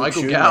Ferguson, that. Luke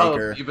Michael Shoemaker.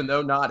 Gallup, even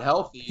though not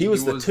healthy, he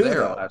was the 2 there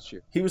though. last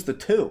year. He was the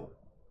 2.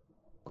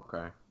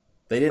 Okay.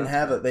 They didn't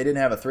have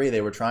a 3.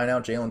 They were trying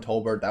out Jalen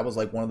Tolbert. That was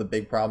like one of the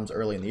big problems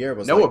early in the year.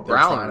 Was Noah like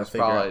Brown trying was to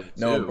figure probably out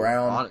Noah too,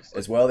 Brown honestly.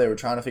 as well. They were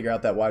trying to figure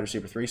out that wide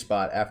receiver 3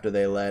 spot after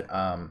they let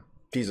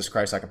Jesus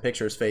Christ, I can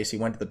picture his face. He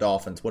went to the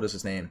Dolphins. What is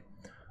his name?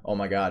 Oh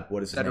my God,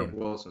 what is his Cedric name?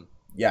 Wilson.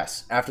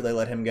 Yes. After they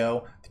let him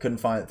go, they couldn't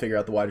figure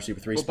out the wide receiver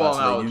 3 Football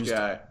spot. So knowledge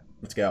guy.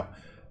 Let's go.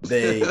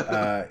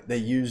 They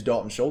used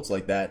Dalton Schultz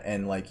like that,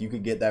 and like you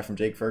could get that from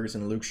Jake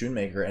Ferguson, Luke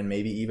Shoemaker, and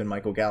maybe even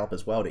Michael Gallup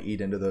as well to eat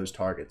into those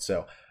targets.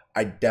 So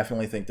I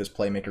definitely think this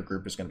playmaker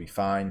group is going to be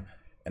fine,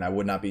 and I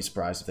would not be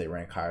surprised if they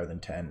rank higher than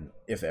 10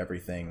 if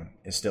everything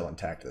is still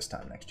intact this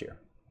time next year.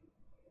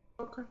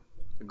 Okay.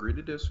 Agree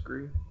to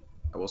disagree.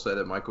 I will say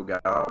that Michael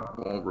Gallup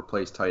won't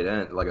replace tight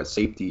end, like a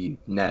safety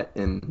net,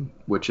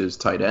 which is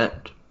tight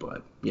end.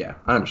 But, yeah,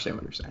 I understand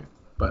what you're saying.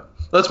 But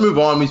let's move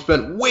on. We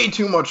spent way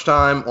too much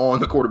time on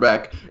the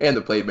quarterback and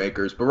the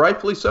playmakers, but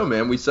rightfully so,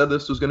 man. We said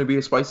this was going to be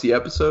a spicy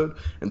episode,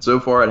 and so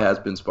far it has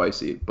been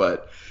spicy.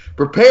 But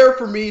prepare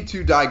for me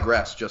to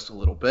digress just a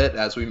little bit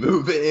as we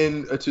move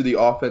into the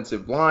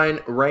offensive line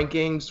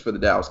rankings for the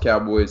Dallas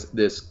Cowboys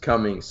this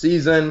coming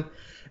season.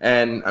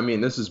 And, I mean,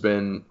 this has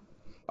been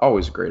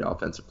always a great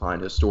offensive line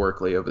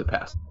historically over the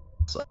past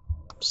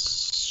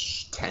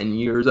 10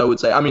 years, I would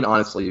say. I mean,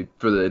 honestly,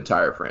 for the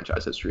entire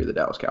franchise history of the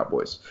Dallas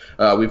Cowboys.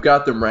 We've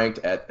got them ranked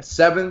at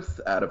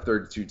 7th out of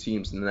 32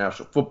 teams in the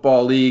National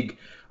Football League.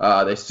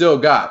 They still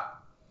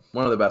got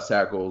one of the best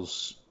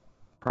tackles,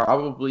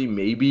 probably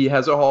maybe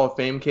has a Hall of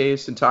Fame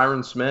case in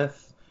Tyron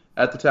Smith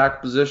at the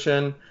tackle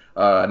position.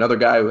 Another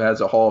guy who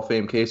has a Hall of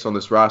Fame case on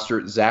this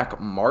roster, Zach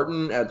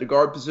Martin at the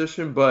guard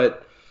position,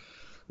 but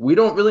we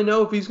don't really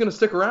know if he's going to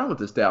stick around with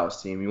this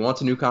Dallas team. He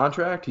wants a new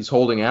contract. He's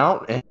holding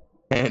out,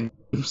 and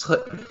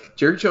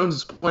Jerry Jones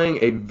is playing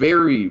a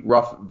very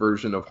rough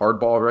version of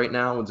hardball right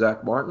now with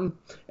Zach Martin,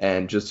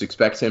 and just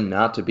expects him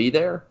not to be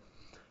there.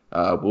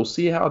 We'll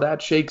see how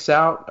that shakes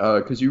out,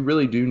 because you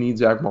really do need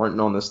Zach Martin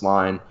on this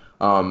line.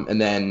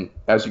 And then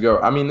as you go,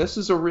 I mean, this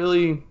is a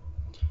really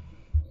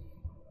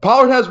 –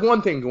 Pollard has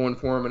one thing going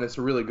for him, and it's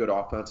a really good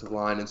offensive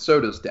line, and so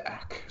does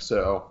Dak.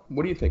 So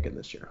what are you thinking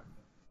this year?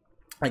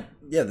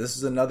 This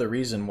is another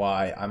reason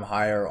why I'm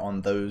higher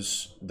on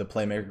the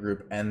playmaker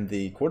group and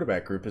the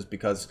quarterback group, is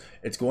because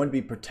it's going to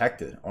be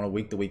protected on a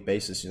week-to-week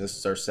basis. This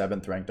is our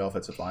 7th ranked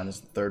offensive line.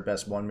 It's the 3rd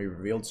best one we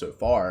revealed so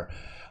far.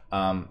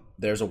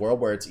 There's a world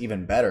where it's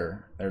even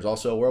better. There's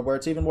also a world where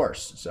it's even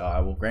worse. So I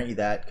will grant you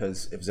that,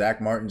 because if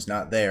Zach Martin's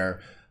not there,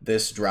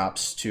 this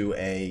drops to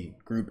a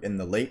group in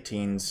the late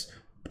teens,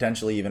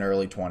 potentially even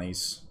early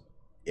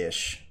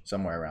 20s-ish,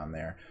 somewhere around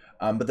there.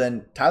 But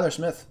then Tyler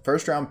Smith,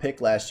 first-round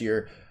pick last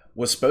year,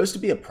 was supposed to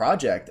be a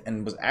project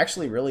and was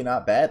actually really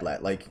not bad.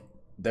 Like,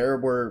 there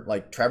were,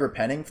 like, Trevor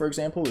Penning, for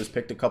example, who was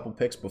picked a couple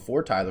picks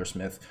before Tyler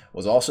Smith,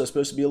 was also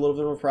supposed to be a little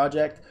bit of a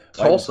project.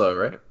 Tulsa,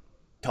 right?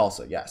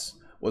 Tulsa, yes.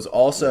 Was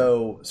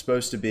also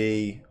supposed to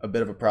be a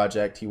bit of a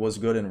project. He was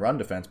good in run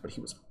defense, but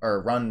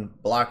run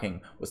blocking,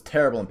 was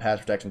terrible in pass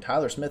protection.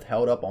 Tyler Smith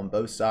held up on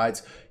both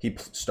sides. He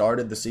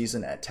started the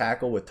season at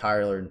tackle with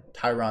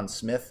Tyron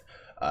Smith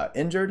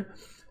injured.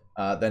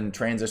 Then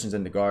transitions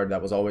into guard.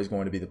 That was always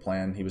going to be the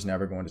plan. He was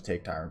never going to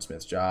take Tyron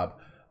Smith's job.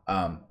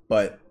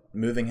 But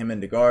moving him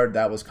into guard,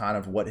 that was kind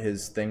of what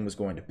his thing was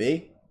going to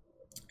be.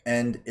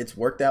 And it's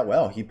worked out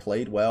well. He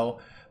played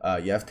well.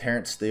 You have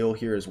Terrence Steele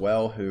here as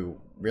well, who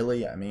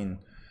really, I mean,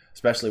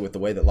 especially with the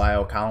way that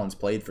Lyle Collins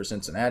played for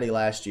Cincinnati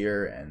last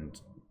year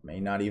and may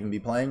not even be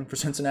playing for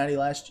Cincinnati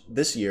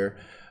this year,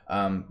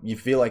 you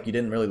feel like you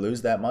didn't really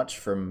lose that much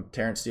from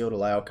Terrence Steele to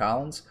Lyle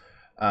Collins.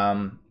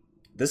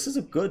 this is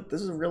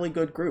a really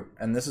good group,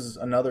 and this is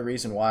another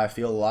reason why I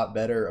feel a lot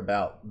better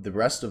about the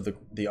rest of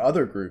the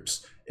other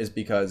groups, is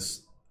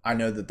because I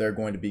know that they're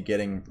going to be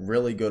getting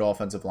really good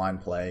offensive line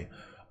play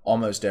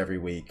almost every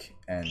week,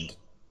 and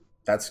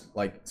that's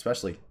like,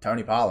 especially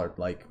Tony Pollard.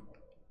 Like,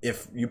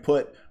 if you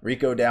put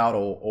Rico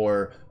Dowdle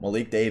or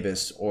Malik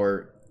Davis,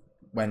 or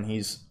when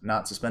he's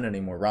not suspended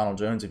anymore, Ronald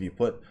Jones, if you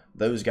put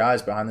those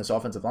guys behind this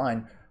offensive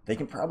line, they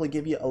can probably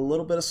give you a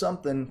little bit of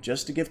something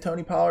just to give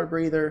Tony Pollard a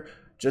breather,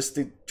 just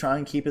to try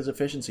and keep his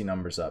efficiency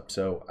numbers up.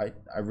 So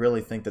I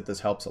really think that this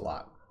helps a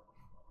lot.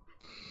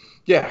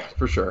 Yeah,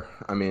 for sure.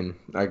 I mean,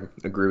 I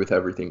agree with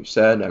everything you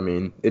said. I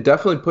mean, it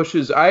definitely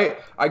pushes. I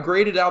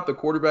graded out the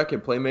quarterback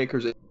and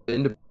playmakers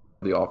into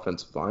the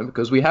offensive line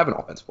because we have an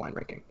offensive line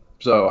ranking.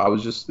 So I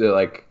was just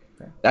like,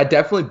 that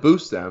definitely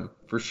boosts them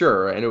for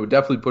sure, and it would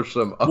definitely push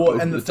them up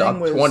over the top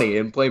 20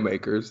 in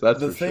playmakers. That's for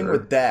sure. The thing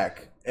with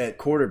Dak at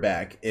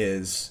quarterback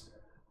is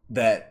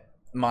that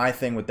my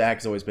thing with Dak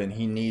has always been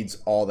he needs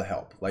all the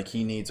help. Like,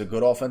 he needs a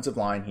good offensive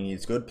line, he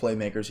needs good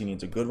playmakers, he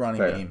needs a good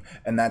running game,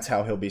 and that's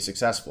how he'll be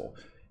successful.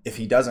 If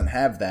he doesn't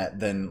have that,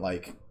 then,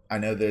 like, I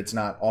know that it's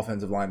not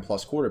offensive line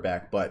plus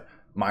quarterback, but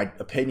my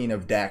opinion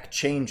of Dak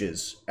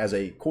changes as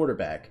a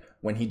quarterback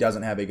when he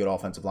doesn't have a good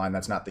offensive line.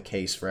 That's not the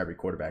case for every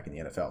quarterback in the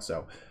NFL.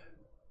 So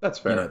that's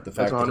fair. The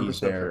fact that he's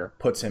there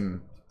puts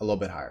him a little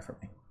bit higher for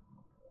me.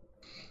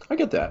 I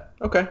get that.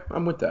 Okay,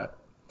 I'm with that.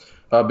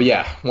 But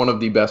yeah, one of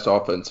the best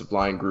offensive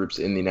line groups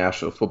in the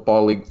National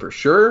Football League for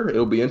sure.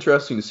 It'll be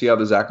interesting to see how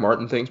the Zach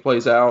Martin thing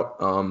plays out.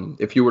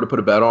 If you were to put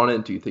a bet on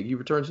it, do you think he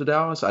returns to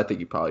Dallas? I think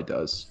he probably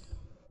does.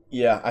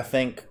 Yeah, I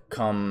think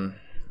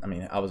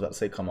I was about to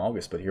say come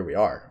August, but here we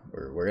are.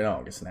 We're in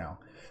August now.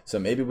 So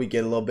maybe we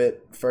get a little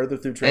bit further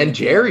through training. And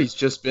Jerry's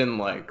just been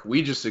like,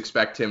 we just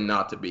expect him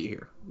not to be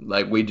here.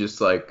 Like, I would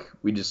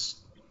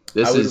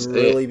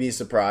really be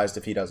surprised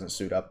if he doesn't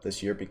suit up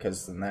this year,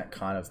 because then that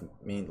kind of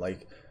mean,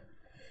 like,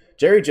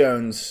 Jerry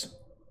Jones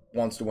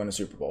wants to win a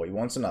Super Bowl. He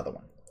wants another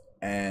one.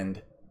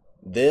 And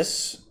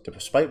this,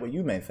 despite what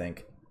you may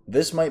think,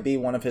 this might be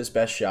one of his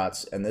best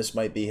shots, and this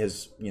might be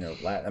his,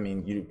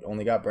 you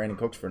only got Brandon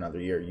Cooks for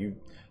another year. You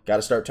got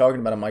to start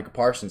talking about a Micah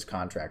Parsons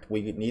contract.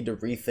 We need to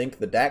rethink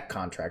the Dak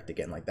contract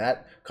again. Like,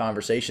 that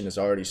conversation has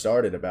already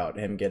started about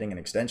him getting an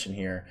extension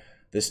here.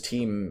 This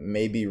team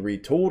may be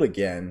retooled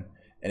again,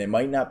 and it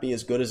might not be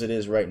as good as it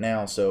is right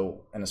now.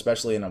 So, and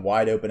especially in a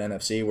wide open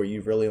NFC where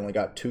you've really only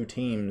got two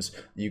teams,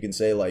 you can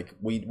say, like,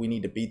 we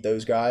need to beat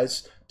those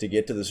guys to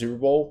get to the Super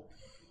Bowl.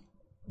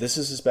 This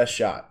is his best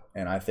shot,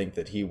 and I think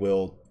that he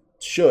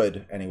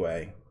should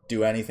anyway,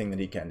 do anything that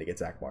he can to get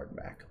Zach Martin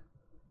back.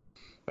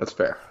 That's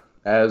fair,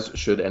 as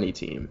should any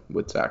team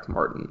with Zach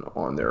Martin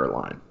on their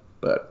line.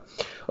 But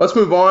let's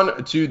move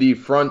on to the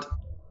front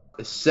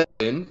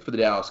seven for the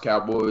Dallas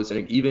Cowboys, and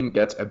it even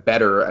gets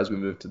better as we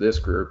move to this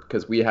group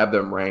because we have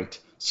them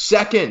ranked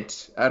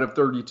second out of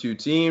 32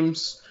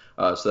 teams.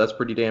 So that's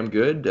pretty damn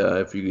good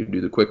if you can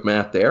do the quick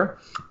math there.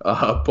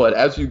 But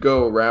as you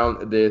go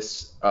around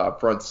this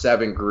front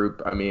seven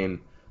group, I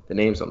mean, the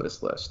names on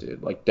this list,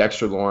 dude, like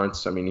Dexter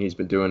Lawrence, I mean, he's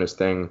been doing his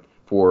thing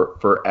for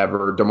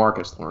forever.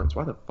 DeMarcus Lawrence,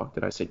 why the fuck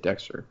did I say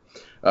Dexter?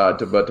 But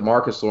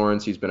DeMarcus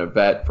Lawrence, he's been a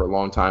vet for a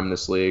long time in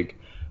this league.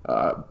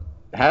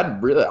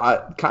 Had really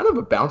kind of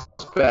a bounce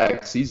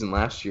back season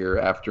last year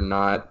after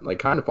not, like,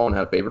 kind of falling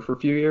out of favor for a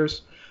few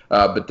years.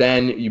 But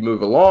then you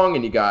move along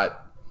and you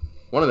got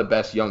one of the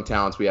best young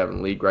talents we have in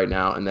the league right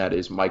now, and that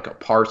is Micah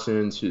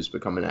Parsons, who's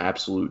become an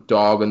absolute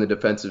dog on the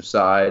defensive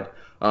side.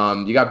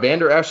 You got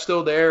Vander Esch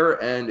still there,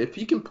 and if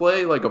he can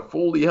play like a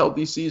fully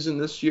healthy season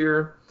this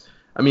year,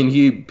 I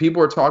mean,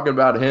 people are talking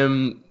about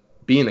him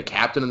being the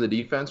captain of the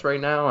defense right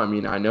now. I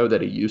mean, I know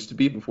that he used to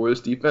be before this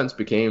defense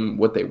became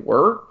what they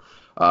were,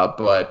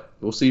 but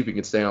we'll see if he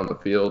can stay on the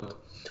field.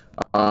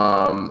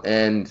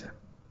 And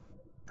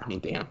I mean,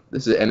 damn,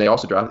 and they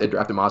also drafted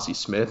Mazi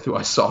Smith, who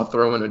I saw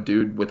throwing a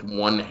dude with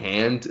one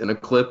hand in a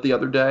clip the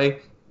other day.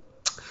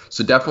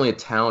 So definitely a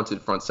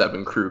talented front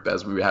seven group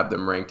as we have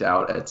them ranked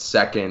out at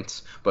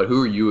second. But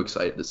who are you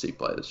excited to see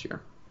play this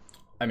year?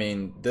 I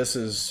mean, this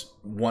is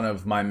one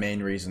of my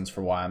main reasons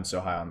for why I'm so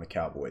high on the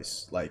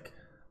Cowboys. Like,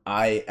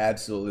 I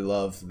absolutely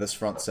love this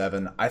front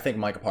seven. I think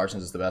Micah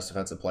Parsons is the best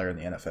defensive player in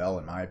the NFL,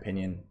 in my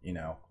opinion. You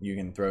know, you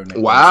can throw Nick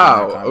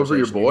over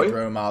your boy. You can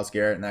throw Myles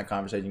Garrett in that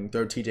conversation. You can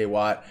throw T.J.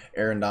 Watt,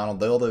 Aaron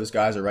Donald. All those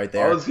guys are right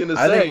there. I was going to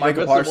say, I think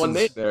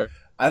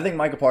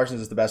Micah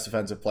Parsons is the best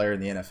defensive player in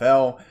the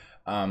NFL.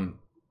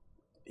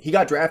 He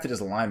got drafted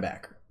as a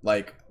linebacker.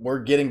 Like,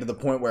 we're getting to the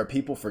point where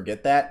people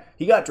forget that.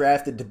 He got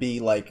drafted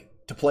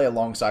to play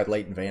alongside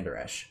Leighton Vander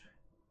Esch.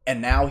 And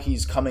now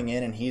he's coming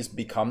in and he's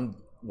become,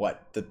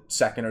 the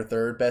second or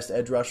third best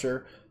edge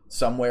rusher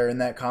somewhere in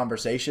that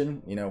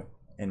conversation. You know,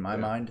 in my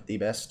mind, the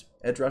best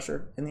edge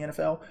rusher in the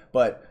NFL.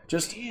 But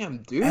just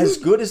as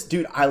good as,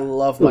 dude, I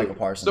love Micah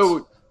Parsons.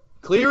 So,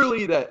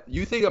 clearly that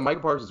you think that Micah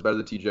Parsons is better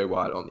than T.J.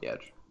 Watt on the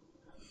edge.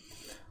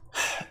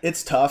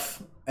 It's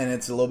tough, and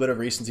it's a little bit of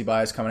recency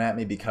bias coming at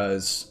me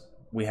because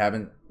we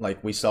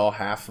saw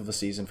half of the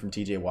season from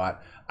T.J.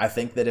 Watt. I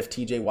think that if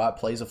T.J. Watt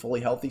plays a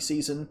fully healthy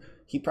season,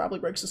 he probably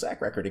breaks the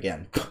sack record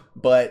again.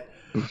 But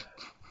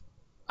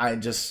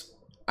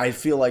I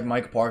feel like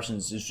Micah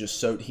Parsons is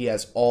just he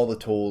has all the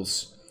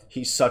tools.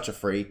 He's such a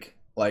freak.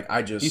 Like,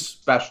 he's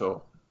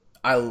special.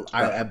 I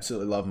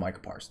absolutely love Micah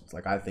Parsons.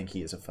 Like, I think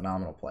he is a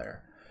phenomenal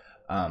player.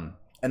 And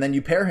then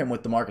you pair him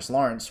with DeMarcus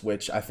Lawrence,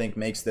 which I think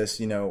makes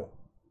this,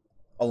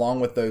 along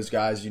with those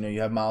guys,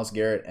 you have Myles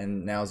Garrett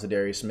and now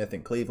Zadarius Smith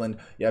in Cleveland.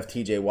 You have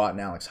TJ Watt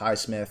and Alex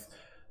Highsmith.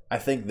 I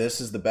think this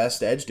is the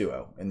best edge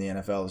duo in the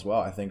NFL as well.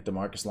 I think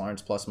DeMarcus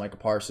Lawrence plus Micah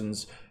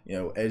Parsons,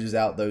 edges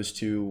out those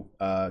two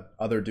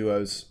other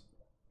duos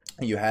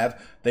you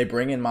have. They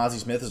bring in Mozzie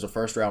Smith as a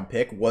first-round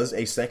pick, was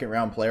a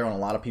second-round player on a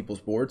lot of people's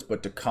boards,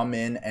 but to come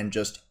in and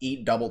just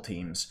eat double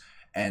teams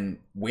and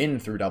win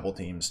through double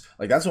teams,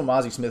 like, that's what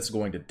Mozzie Smith's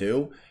going to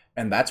do,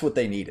 and that's what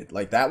they needed.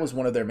 Like, that was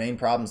one of their main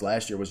problems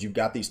last year, was you've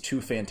got these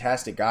two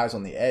fantastic guys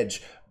on the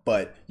edge,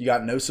 but you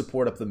got no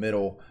support up the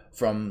middle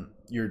from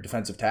your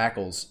defensive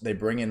tackles. They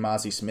bring in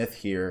Mozzie Smith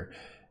here,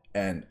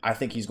 and I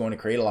think he's going to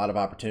create a lot of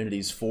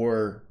opportunities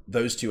for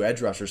those two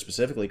edge rushers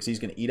specifically, because he's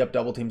going to eat up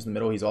double teams in the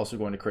middle. He's also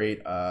going to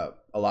create a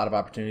lot of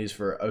opportunities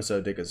for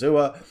Oso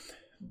Digizua.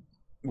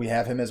 We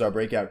have him as our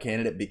breakout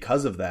candidate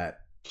because of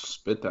that.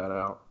 Spit that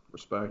out.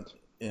 Respect.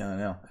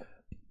 Yeah,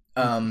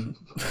 I know.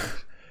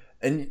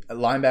 And a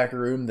linebacker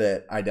room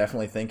that I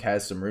definitely think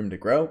has some room to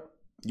grow.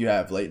 You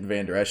have Leighton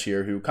Vander Esch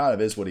here, who kind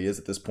of is what he is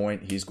at this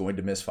point. He's going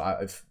to miss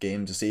 5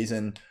 games a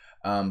season.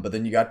 But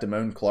then you got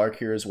Damone Clark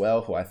here as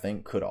well, who I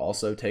think could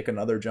also take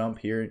another jump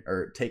here,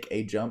 or take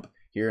a jump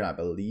here in, I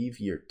believe,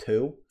 year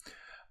 2.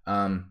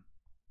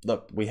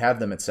 Look, we have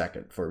them at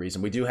second for a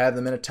reason. We do have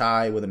them in a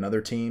tie with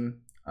another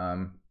team,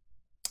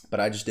 but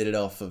I just did it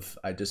off of,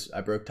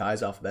 I broke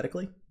ties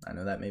alphabetically. I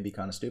know that may be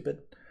kind of stupid.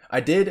 I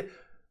did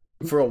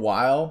for a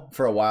while.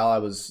 For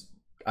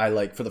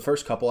the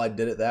first couple I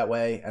did it that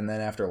way, and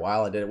then after a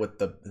while I did it with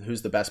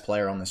who's the best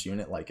player on this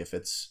unit. Like, if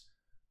it's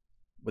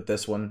with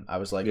this one, I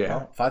was like,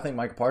 well, if I think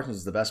Micah Parsons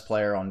is the best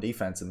player on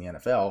defense in the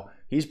NFL,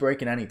 he's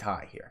breaking any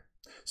tie here.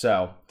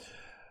 So,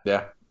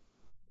 yeah,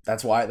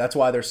 that's why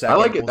they're second. I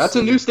like it. That's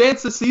a new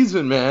stance this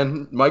season,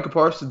 man. Micah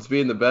Parsons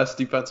being the best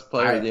defensive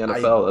player in the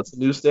NFL. That's a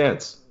new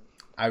stance.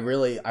 I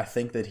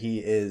think that he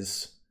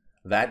is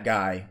that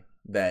guy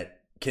that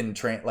can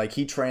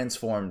he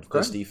transformed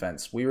this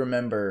defense. We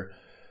remember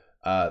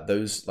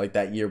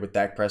that year with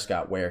Dak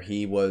Prescott where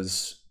he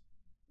was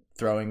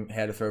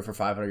had to throw for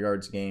 500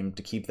 yards a game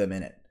to keep them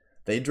in it.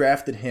 They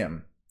drafted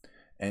him,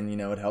 and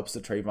it helps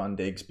that Trayvon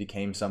Diggs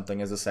became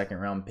something as a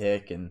second-round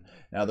pick, and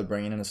now they're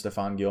bringing in a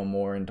Stephon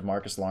Gilmore, and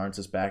DeMarcus Lawrence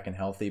is back and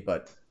healthy,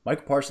 but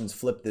Micah Parsons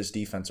flipped this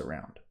defense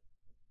around,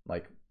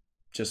 like,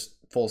 just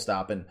full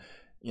stop. And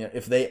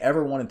if they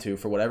ever wanted to,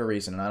 for whatever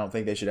reason, and I don't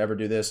think they should ever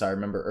do this. I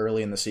remember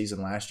early in the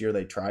season last year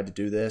they tried to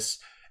do this,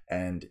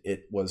 and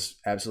it was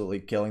absolutely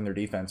killing their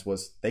defense.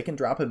 Was they can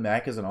drop him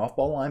back as an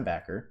off-ball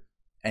linebacker,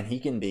 and he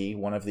can be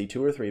one of the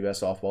 2 or 3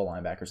 best off-ball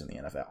linebackers in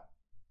the NFL.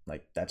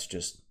 Like, that's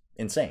just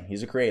insane.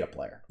 He's a creative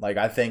player. Like,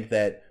 I think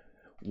that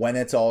when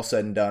it's all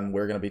said and done,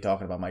 we're going to be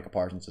talking about Micah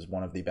Parsons as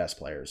one of the best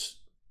players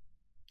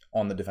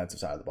on the defensive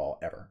side of the ball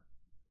ever.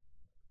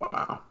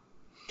 Wow.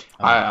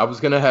 I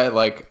was going to have,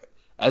 like,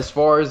 as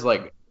far as,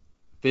 like,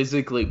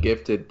 physically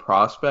gifted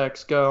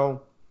prospects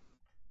go,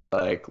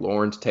 like,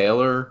 Lawrence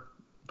Taylor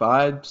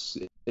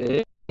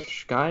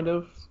vibes-ish, kind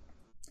of.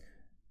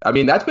 I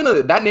mean,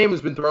 that name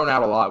has been thrown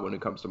out a lot when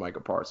it comes to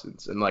Micah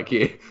Parsons, and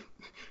Lawrence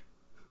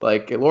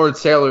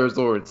Taylor is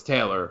Lawrence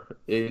Taylor.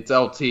 It's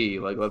LT.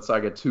 Like, let's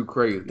not get too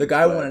crazy. The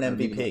guy won an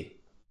MVP.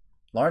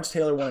 Lawrence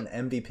Taylor won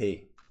an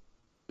MVP.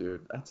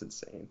 Dude, that's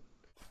insane.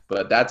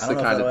 But that's the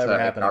kind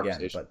of conversation.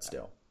 Again, but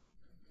still,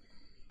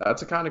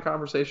 that's the kind of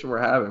conversation we're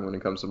having when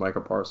it comes to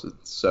Micah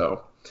Parsons.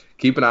 So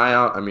keep an eye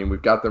out. I mean,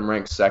 we've got them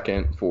ranked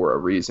second for a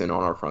reason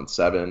on our front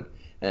 7,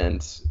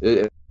 and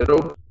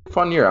it'll be a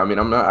fun year. I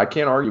mean, I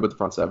can't argue with the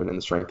front 7 and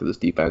the strength of this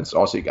defense.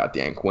 Also, you got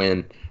Dan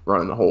Quinn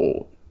running the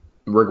whole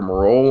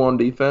rigmarole on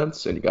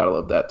defense, and you got to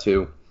love that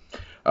too.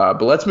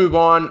 But let's move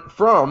on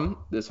from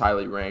this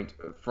highly ranked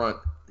front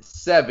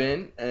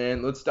 7,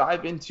 and let's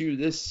dive into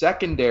this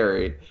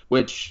secondary,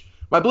 which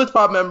my Blitz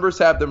Pop members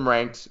have them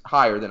ranked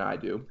higher than I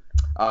do.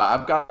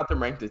 I've got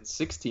them ranked at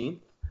 16th.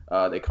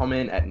 They come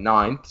in at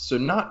 9th, so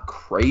not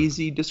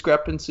crazy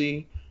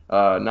discrepancy,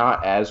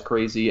 not as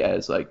crazy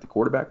as like the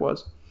quarterback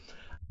was.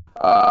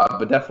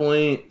 But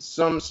definitely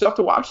some stuff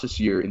to watch this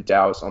year in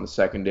Dallas on the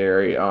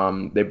secondary.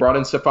 They brought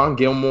in Stephon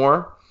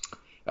Gilmore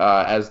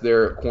as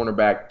their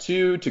cornerback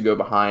 2 to go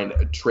behind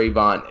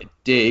Trayvon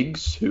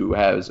Diggs, who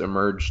has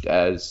emerged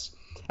as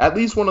at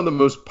least one of the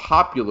most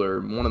popular,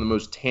 one of the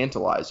most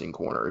tantalizing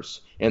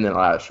corners in the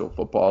National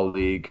Football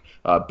League.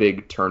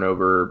 Big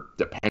turnover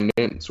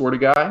dependent sort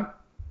of guy.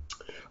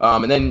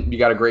 And then you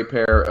got a great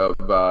pair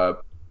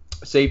of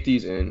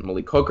safeties in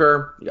Malik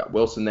Hooker. You got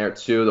Wilson there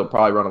too. They'll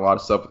probably run a lot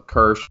of stuff with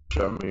Kirsch.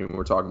 I mean,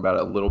 we're talking about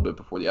it a little bit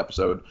before the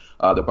episode.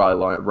 They'll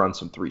probably run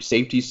some 3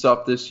 safety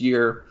stuff this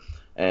year.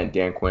 And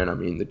Dan Quinn, I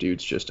mean, the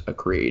dude's just a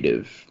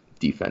creative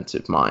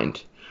defensive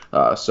mind.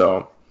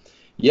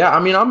 Yeah,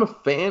 I mean, I'm a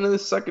fan of the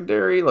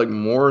secondary, like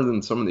more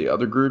than some of the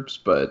other groups,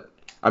 but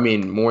I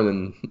mean, more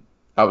than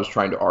I was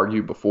trying to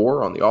argue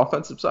before on the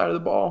offensive side of the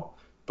ball.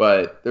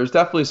 But there's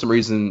definitely some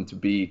reason to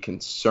be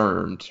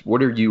concerned.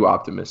 What are you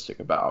optimistic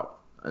about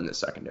in the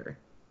secondary?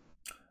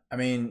 I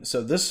mean,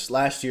 so this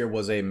last year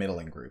was a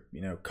middling group.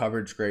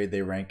 Coverage grade,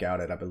 they rank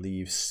out at, I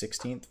believe,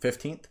 16th,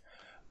 15th.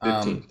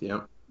 15th,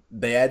 yeah.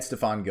 They add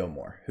Stephon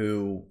Gilmore,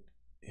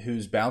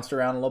 who's bounced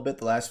around a little bit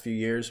the last few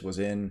years, was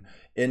in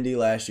Indy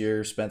last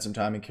year, spent some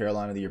time in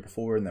Carolina the year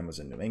before, and then was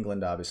in New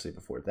England, obviously,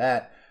 before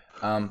that.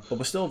 But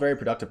was still a very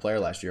productive player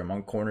last year.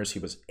 Among corners, he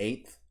was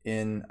 8th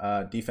in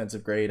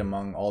defensive grade.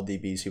 Among all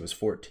DBs, he was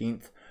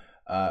 14th.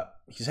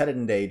 He's headed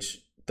into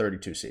age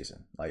 32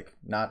 season. Like,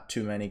 not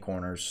too many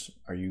corners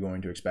are you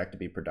going to expect to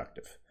be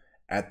productive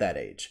at that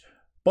age.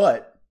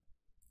 But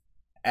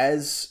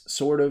as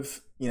sort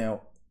of,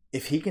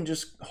 if he can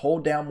just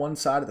hold down one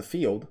side of the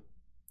field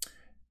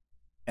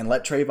and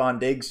let Trayvon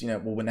Diggs,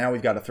 well, now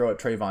we've got to throw at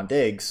Trayvon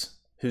Diggs,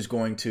 who's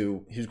going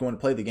to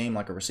play the game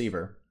like a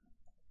receiver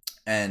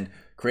and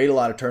create a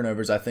lot of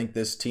turnovers. I think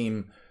this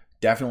team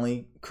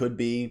definitely could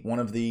be one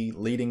of the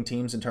leading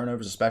teams in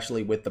turnovers,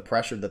 especially with the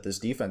pressure that this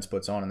defense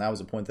puts on. And that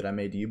was a point that I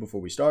made to you before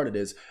we started,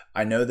 is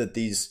I know that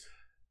these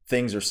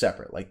things are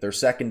separate. Like, their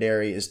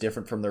secondary is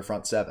different from their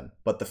front seven.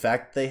 But the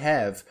fact that they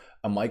have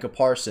a Micah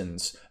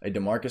Parsons, a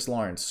DeMarcus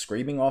Lawrence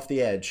screaming off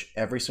the edge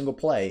every single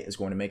play is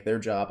going to make their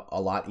job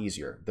a lot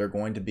easier. They're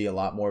going to be a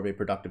lot more of a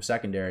productive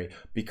secondary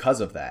because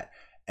of that.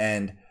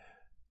 And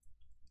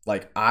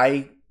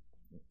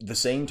the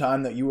same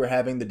time that you were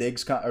having the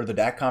Diggs or the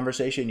Dak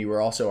conversation, you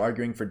were also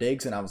arguing for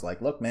Diggs, and I was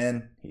like, look,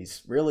 man,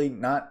 he's really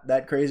not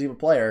that crazy of a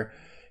player.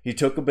 He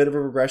took a bit of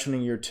a regression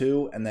in year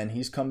 2, and then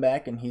he's come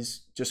back and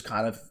he's just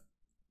kind of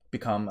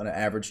become an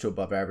average to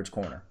above average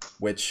corner,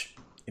 which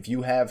if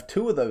you have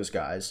 2 of those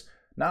guys,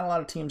 not a lot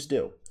of teams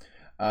do.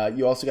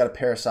 You also got a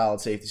pair of solid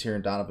safeties here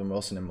in Donovan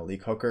Wilson and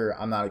Malik Hooker.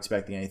 I'm not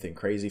expecting anything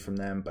crazy from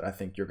them, but I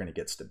think you're going to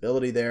get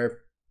stability there.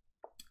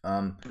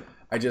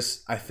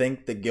 I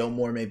think that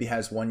Gilmore maybe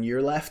has 1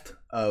 year left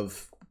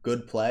of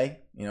good play.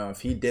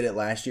 If he did it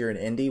last year in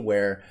Indy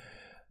where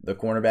the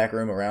cornerback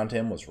room around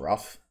him was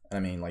rough. I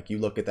mean, you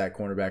look at that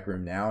cornerback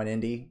room now in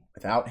Indy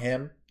without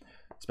him,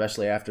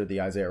 especially after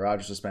the Isaiah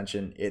Rodgers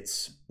suspension,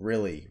 it's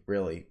really,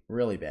 really,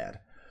 really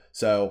bad.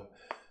 So,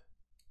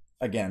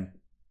 again,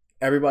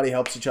 everybody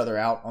helps each other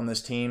out on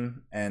this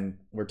team, and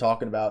we're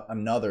talking about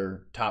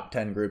another top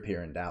 10 group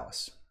here in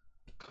Dallas.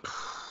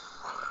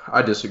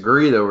 I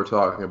disagree that we're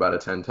talking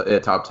about a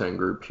top 10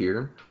 group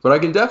here, but I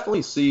can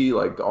definitely see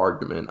the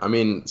argument. I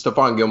mean,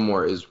 Stephon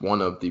Gilmore is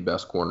one of the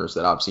best corners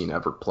that I've seen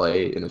ever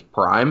play in his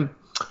prime,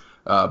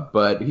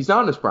 but he's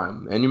not in his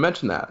prime, and you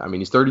mentioned that. I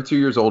mean, he's 32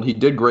 years old. He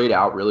did grade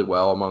out really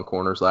well among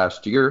corners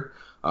last year,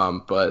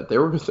 but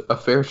there were a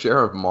fair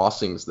share of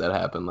mossings that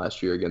happened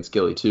last year against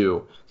Gilly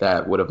too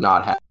that would have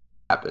not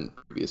happened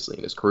previously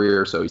in his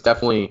career, so he's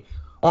definitely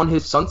on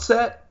his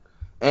sunset.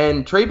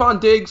 And Trayvon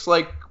Diggs,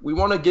 we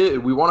want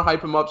to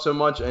hype him up so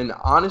much. And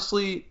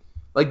honestly,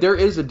 there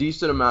is a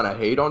decent amount of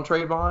hate on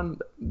Trayvon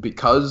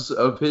because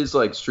of his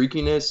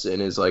streakiness and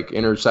his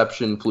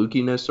interception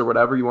flukiness or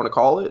whatever you want to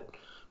call it.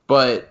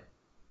 But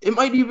it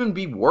might even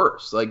be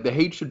worse. The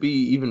hate should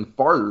be even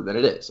farther than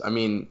it is. I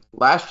mean,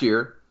 last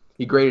year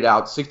he graded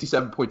out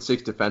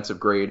 67.6 defensive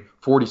grade,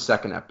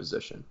 42nd at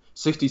position.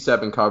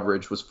 67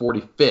 coverage, was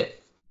 45th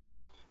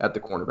at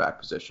the cornerback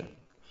position.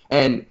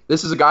 And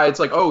this is a guy, it's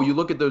you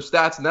look at those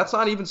stats, and that's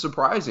not even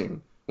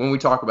surprising when we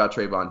talk about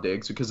Trayvon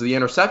Diggs because of the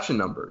interception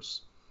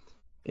numbers.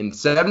 In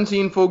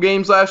 17 full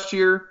games last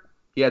year,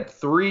 he had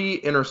 3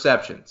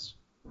 interceptions.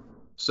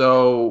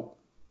 So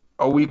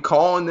are we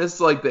calling this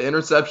the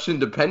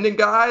interception-dependent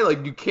guy?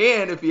 You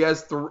can if he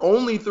has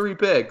only 3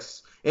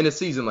 picks in a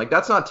season.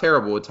 That's not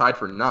terrible. It's tied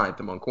for 9th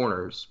among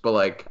corners.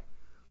 But,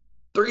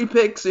 3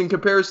 picks in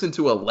comparison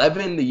to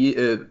 11 the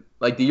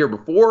year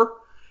before,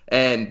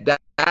 and that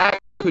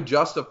could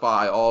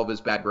justify all of his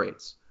bad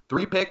grades.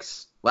 3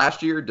 picks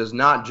last year does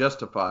not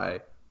justify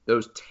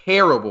those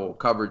terrible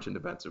coverage and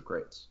defensive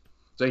grades.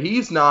 So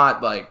he's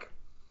not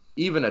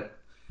even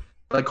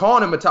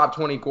calling him a top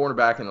 20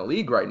 cornerback in the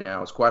league right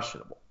now is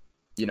questionable.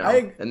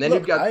 I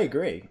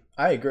agree.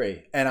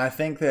 And I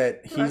think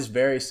that he's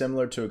very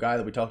similar to a guy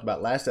that we talked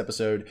about last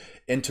episode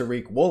in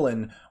Tariq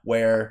Woolen,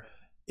 where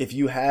if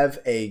you have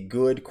a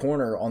good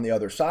corner on the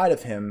other side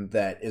of him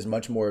that is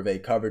much more of a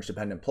coverage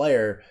dependent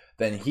player,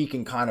 then he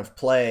can kind of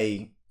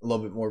play a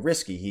little bit more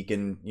risky. He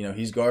can,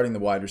 he's guarding the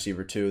wide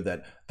receiver too,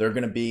 that they're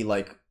going to be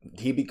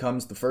he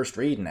becomes the first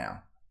read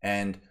now,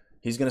 and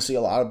he's going to see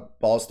a lot of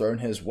balls thrown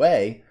his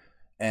way,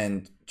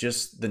 and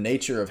just the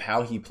nature of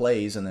how he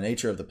plays and the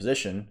nature of the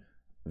position,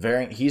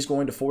 he's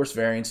going to force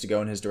variance to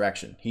go in his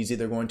direction. He's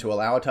either going to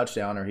allow a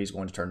touchdown or he's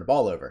going to turn the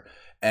ball over.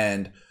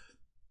 And,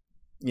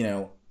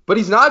 but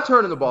he's not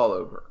turning the ball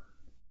over.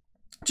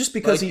 Just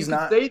because he's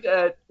not. Say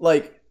that,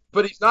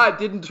 but he's not.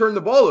 Didn't turn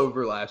the ball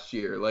over last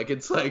year.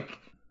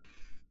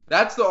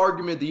 That's the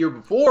argument the year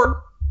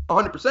before,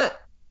 100%.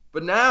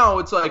 But now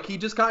it's he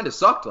just kind of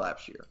sucked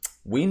last year.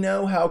 We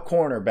know how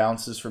corner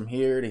bounces from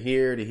here to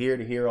here to here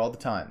to here all the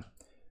time.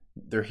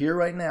 They're here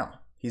right now.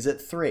 He's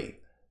at 3.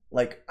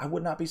 like, I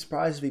would not be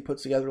surprised if he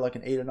puts together like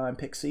an 8 or 9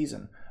 pick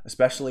season,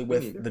 especially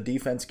with the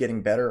defense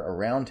getting better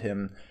around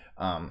him.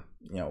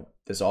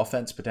 This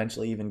offense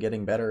potentially even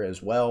getting better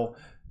as well.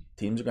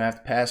 Teams are going to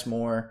have to pass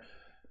more.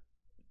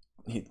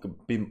 He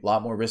could be a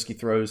lot more risky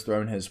throws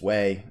thrown his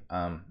way.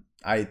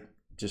 I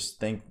just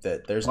think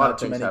that there's not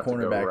too many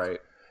cornerback. Right.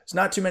 It's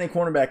not too many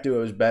cornerback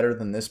duos better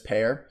than this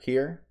pair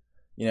here.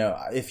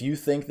 If you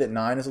think that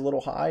 9 is a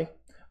little high,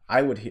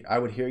 I would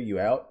hear you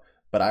out.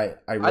 But I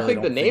really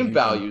think the name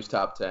value's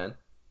top 10.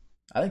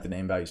 I think the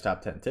name value's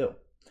top 10 too.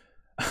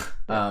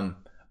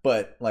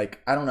 But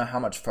like, I don't know how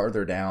much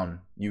further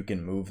down you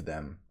can move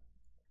them.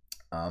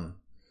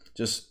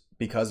 Just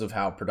because of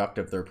how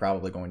productive they're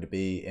probably going to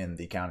be in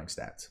the counting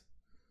stats.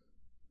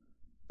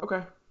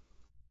 Okay.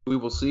 We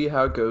will see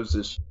how it goes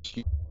this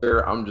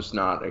year. I'm just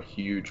not a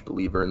huge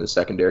believer in the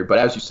secondary. But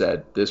as you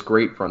said, this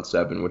great front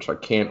seven, which I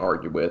can't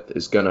argue with,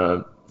 is going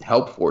to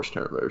help force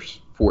turnovers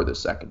for the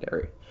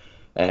secondary.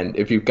 And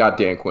if you've got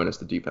Dan Quinn as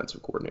the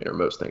defensive coordinator,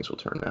 most things will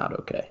turn out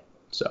okay.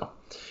 So,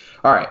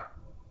 all right.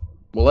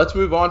 Well, let's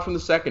move on from the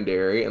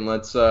secondary, and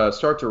let's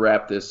start to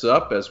wrap this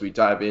up as we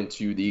dive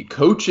into the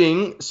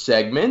coaching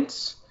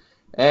segments.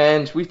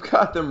 And we've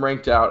got them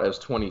ranked out as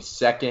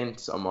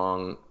 22nd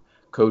among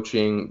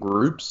coaching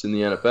groups in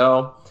the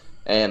NFL.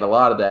 And a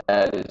lot of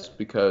that is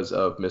because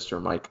of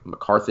Mr. Mike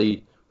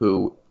McCarthy,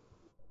 who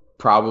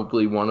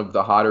probably one of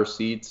the hotter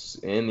seats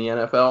in the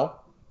NFL.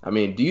 I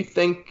mean, do you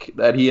think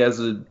that he has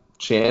a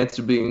chance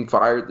of being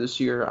fired this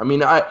year? I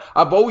mean,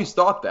 I've always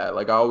thought that.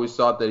 Like, I always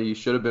thought that he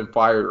should have been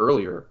fired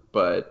earlier.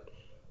 But,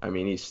 I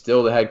mean, he's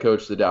still the head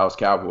coach of the Dallas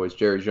Cowboys.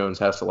 Jerry Jones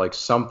has to like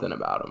something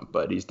about him.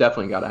 But he's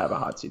definitely got to have a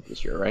hot seat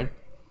this year, right?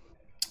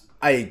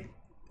 I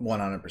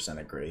 100%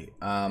 agree.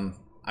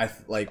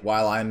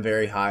 While I'm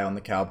very high on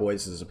the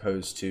Cowboys as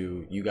opposed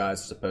to you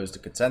guys, as opposed to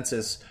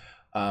consensus,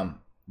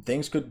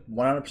 things could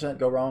 100%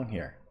 go wrong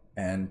here.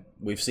 And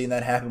we've seen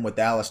that happen with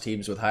Dallas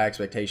teams with high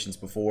expectations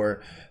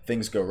before.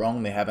 Things go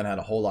wrong. They haven't had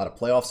a whole lot of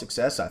playoff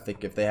success. I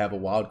think if they have a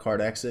wild card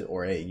exit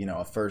or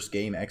a first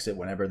game exit,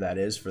 whenever that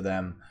is for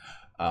them,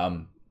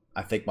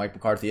 I think Mike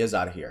McCarthy is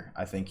out of here.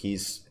 I think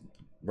he's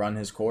run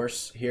his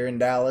course here in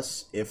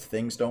Dallas if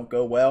things don't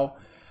go well.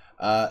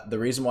 The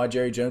reason why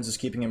Jerry Jones is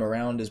keeping him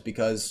around is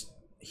because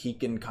he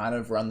can kind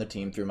of run the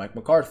team through Mike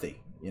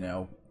McCarthy.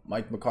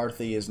 Mike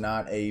McCarthy is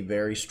not a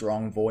very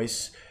strong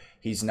voice.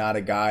 He's not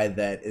a guy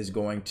that is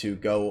going to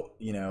go,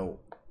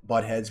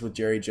 butt heads with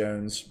Jerry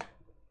Jones.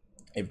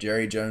 If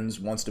Jerry Jones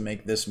wants to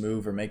make this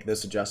move or make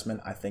this adjustment,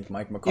 I think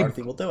Mike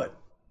McCarthy will do it.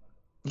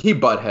 He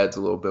butt heads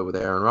a little bit with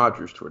Aaron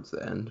Rodgers towards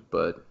the end,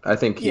 but I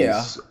think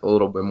he's a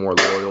little bit more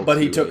loyal.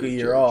 But he took a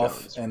year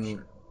off,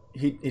 and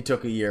he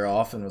took a year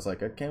off and was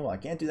like, okay, well, I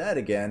can't do that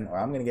again, or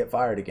I'm going to get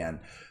fired again.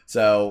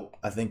 So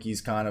I think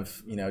he's kind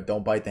of,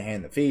 don't bite the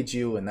hand that feeds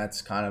you, and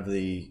that's kind of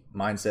the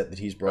mindset that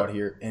he's brought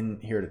here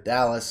to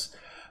Dallas.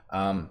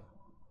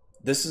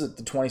 This is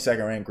the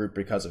 22nd ranked group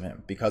because of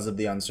him, because of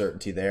the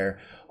uncertainty there.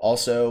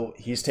 Also,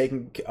 he's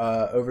taken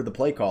over the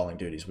play calling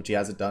duties, which he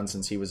hasn't done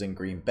since he was in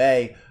Green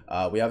Bay.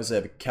 We obviously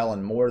have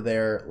Kellen Moore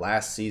there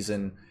last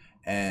season,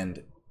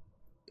 and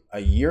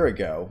a year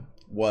ago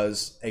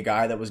was a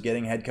guy that was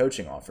getting head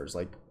coaching offers.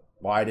 Like,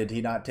 why did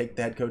he not take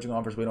the head coaching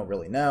offers? We don't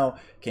really know.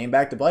 Came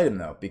back to bite him,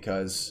 though,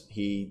 because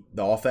the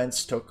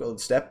offense took a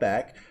step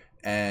back,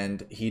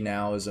 and he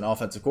now is an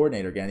offensive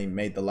coordinator again. He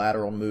made the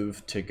lateral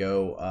move to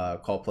go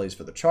call plays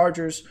for the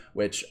Chargers,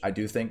 which I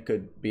do think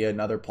could be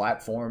another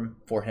platform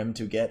for him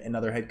to get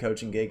another head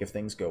coaching gig if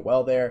things go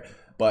well there.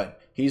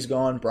 But he's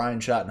gone. Brian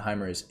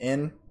Schottenheimer is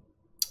in.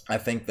 I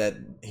think that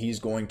he's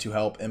going to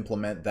help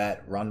implement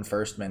that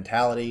run-first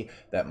mentality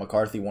that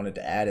McCarthy wanted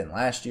to add in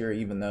last year,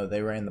 even though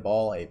they ran the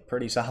ball a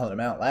pretty solid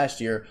amount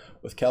last year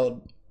with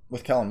Kellen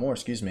Moore.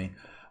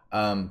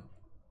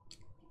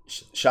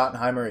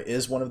 Schottenheimer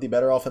is one of the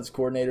better offensive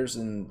coordinators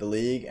in the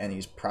league, and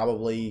he's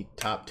probably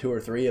top 2 or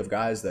 3 of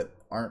guys that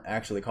aren't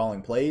actually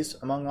calling plays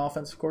among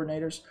offensive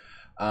coordinators.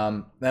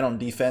 Then on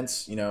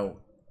defense,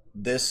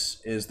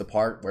 this is the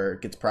part where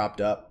it gets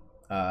propped up.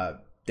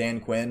 Dan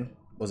Quinn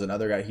was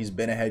another guy. He's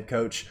been a head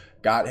coach,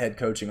 got head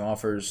coaching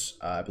offers,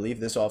 I believe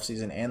this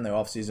offseason and the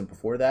offseason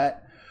before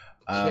that.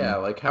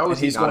 How is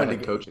he not a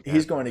head coach again?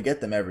 He's going to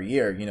get them every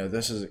year.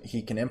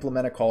 He can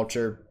implement a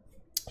culture.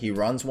 He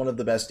runs one of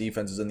the best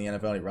defenses in the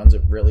NFL. He runs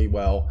it really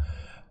well.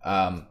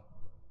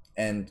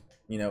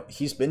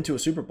 He's been to a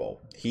Super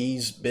Bowl.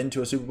 He's been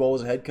to a Super Bowl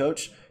as a head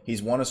coach.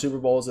 He's won a Super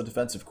Bowl as a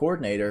defensive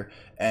coordinator.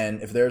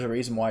 And if there's a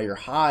reason why you're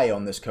high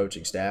on this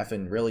coaching staff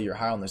and really you're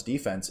high on this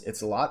defense,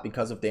 it's a lot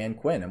because of Dan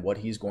Quinn and what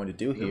he's going to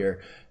do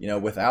here.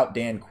 Without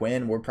Dan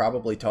Quinn, we're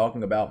probably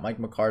talking about Mike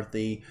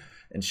McCarthy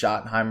and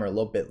Schottenheimer a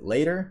little bit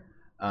later.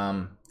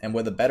 And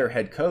with a better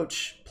head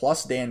coach,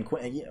 plus Dan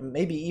Quinn,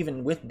 maybe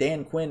even with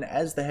Dan Quinn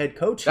as the head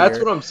coach That's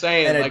here, what I'm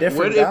saying. And a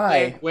different guy,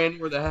 if Dan Quinn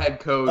were the head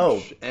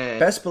coach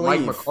and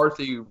Mike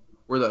McCarthy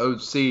were the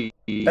OC?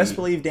 Best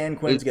believe Dan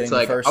Quinn's getting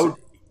the first.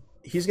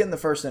 he's getting the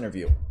first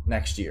interview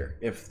next year.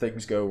 If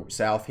things go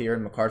south here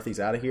and McCarthy's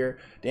out of here,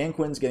 Dan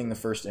Quinn's getting the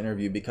first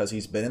interview because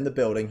he's been in the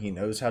building. He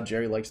knows how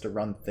Jerry likes to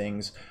run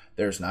things.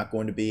 There's not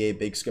going to be a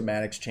big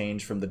schematics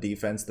change from the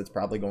defense that's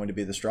probably going to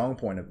be the strong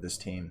point of this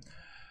team.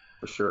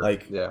 For sure.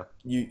 Like, yeah.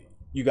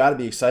 You got to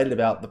be excited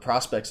about the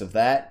prospects of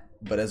that.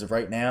 But as of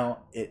right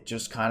now, it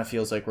just kind of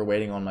feels like we're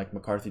waiting on Mike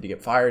McCarthy to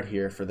get fired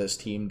here for this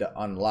team to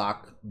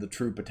unlock the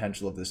true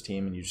potential of this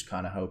team, and you just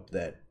kind of hope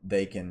that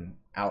they can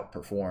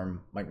outperform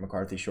Mike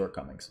McCarthy's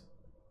shortcomings.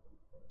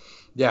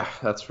 Yeah,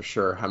 that's for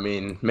sure. I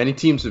mean, many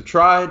teams have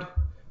tried.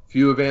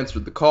 Few have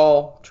answered the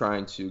call,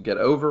 trying to get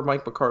over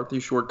Mike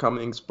McCarthy's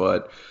shortcomings,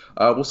 but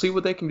we'll see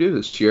what they can do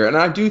this year. And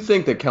I do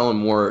think that Kellen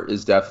Moore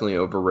is definitely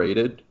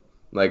overrated.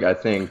 Like, I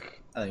think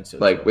so.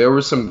 Like, there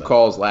were some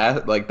calls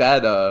last, like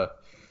that.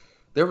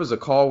 There was a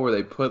call where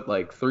they put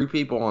like 3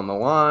 people on the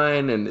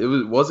line, and it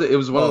was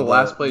one of the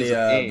last plays of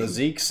the game. The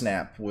Zeke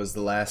snap was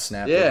the last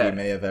snap that he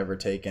may have ever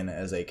taken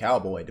as a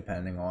Cowboy,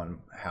 depending on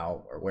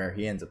how or where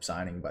he ends up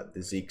signing. But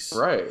the Zeke's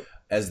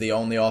as the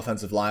only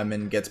offensive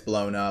lineman gets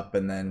blown up,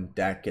 and then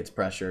Dak gets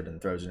pressured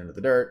and throws it into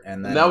the dirt,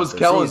 and then that was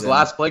Kellen's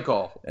last play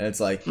call. And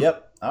it's like,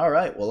 yep, all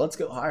right, well, let's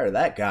go hire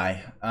that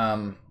guy.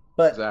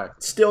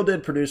 But still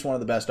did produce one of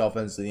the best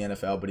offenses in the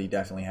NFL, but he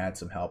definitely had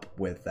some help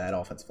with that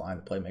offensive line,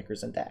 the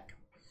playmakers, and Dak.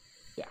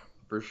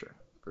 For sure.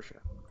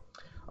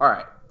 All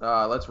right,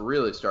 let's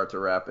really start to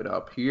wrap it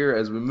up here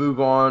as we move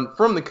on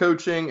from the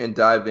coaching and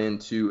dive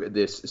into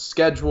this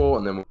schedule,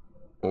 and then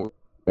we'll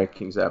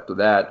rankings after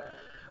that.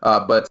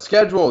 But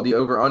schedule, the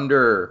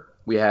over-under,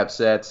 we have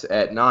sets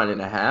at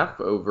 9.5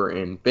 over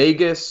in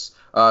Vegas.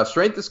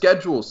 Strength of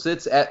schedule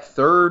sits at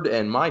 3rd,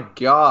 and my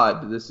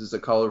God, this is a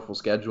colorful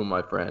schedule,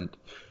 my friend.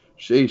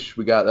 Sheesh,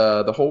 we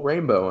got the whole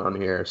rainbow on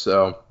here.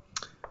 So,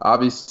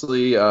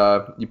 obviously,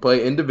 you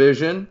play in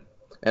division.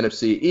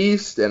 NFC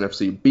East,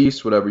 NFC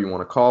Beast, whatever you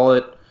want to call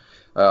it.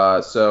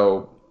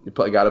 So you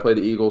got to play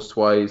the Eagles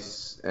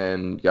twice,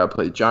 and you got to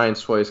play the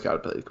Giants twice, got to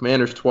play the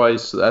Commanders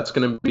twice. So that's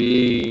going to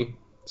be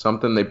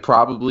something they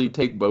probably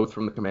take both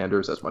from the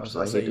Commanders, as much as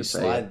I hate to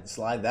say it.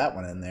 Slide that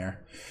one in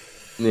there.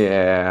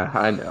 Yeah,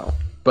 I know.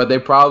 But they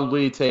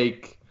probably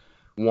take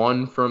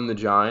one from the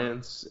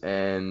Giants,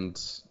 and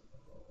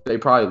they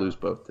probably lose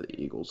both to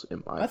the Eagles,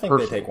 in my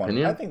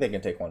opinion. I think they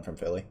can take one from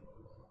Philly.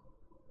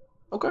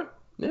 Okay,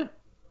 yeah.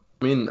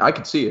 I mean, I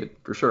could see it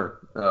for sure,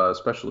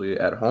 especially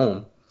at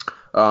home.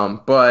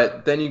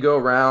 But then you go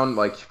around,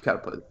 like, you've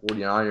got to play the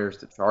 49ers,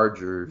 the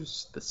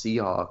Chargers, the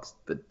Seahawks,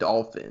 the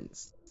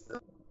Dolphins, the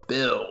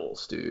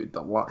Bills, dude.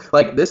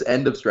 Like, this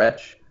end of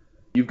stretch,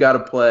 you've got to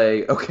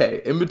play,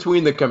 in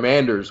between the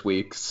Commanders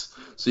weeks.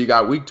 So you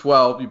got week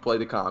 12, you play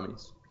the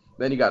Commies.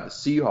 Then you got the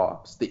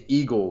Seahawks, the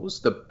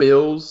Eagles, the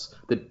Bills,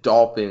 the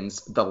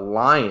Dolphins, the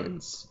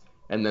Lions,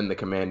 and then the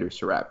Commanders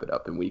to wrap it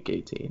up in week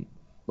 18.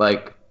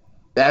 Like,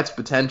 that's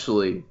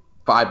potentially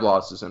 5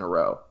 losses in a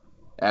row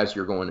as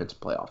you're going into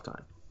playoff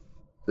time.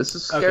 This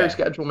is a scary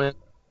schedule, man.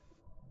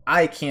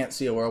 I can't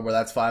see a world where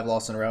that's 5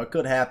 losses in a row. It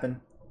could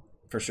happen,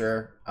 for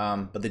sure.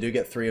 But they do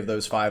get 3 of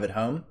those 5 at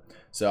home.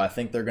 So I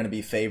think they're going to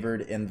be favored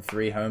in the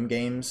 3 home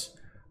games.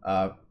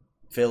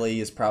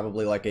 Philly is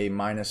probably like a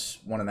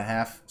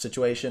 -1.5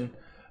 situation.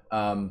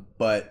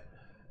 But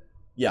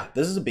yeah,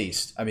 this is a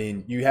beast. I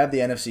mean, you have the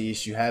NFC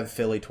East, you have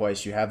Philly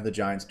twice, you have the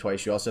Giants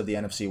twice, you also have the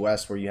NFC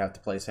West where you have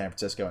to play San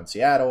Francisco and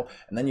Seattle,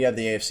 and then you have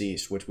the AFC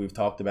East, which we've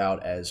talked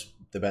about as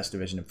the best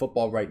division in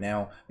football right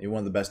now, maybe one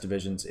of the best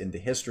divisions in the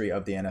history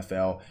of the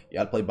NFL. You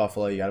got to play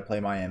Buffalo, you got to play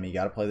Miami, you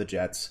got to play the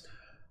Jets,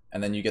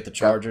 and then you get the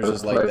Chargers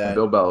as like that.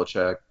 Bill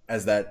Belichick.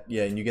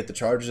 And you get the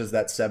Chargers as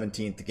that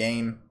 17th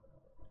game.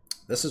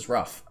 This is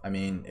rough. I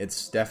mean,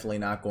 it's definitely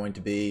not going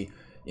to be.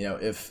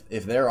 If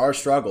there are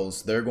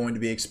struggles, they're going to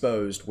be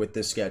exposed with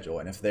this schedule.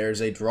 And if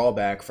there's a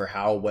drawback for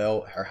how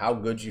well or how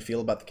good you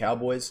feel about the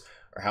Cowboys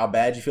or how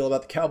bad you feel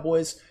about the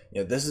Cowboys,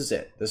 this is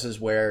it. This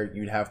is where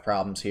you'd have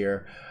problems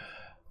here.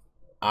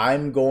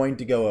 I'm going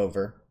to go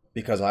over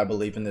because I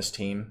believe in this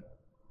team.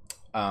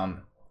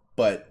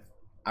 But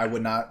I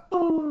would not.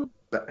 Oh,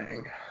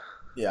 dang.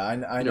 Yeah,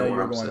 I know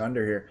you're going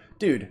under here.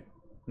 Dude,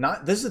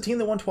 this is a team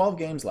that won 12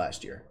 games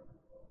last year.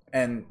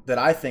 And that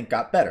I think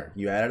got better.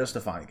 You added a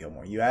Stephon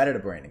Gilmore. You added a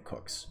Brandon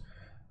Cooks.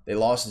 They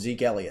lost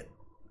Zeke Elliott,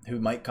 who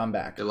might come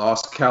back. They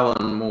lost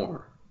Kellen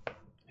Moore,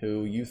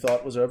 who you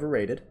thought was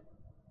overrated.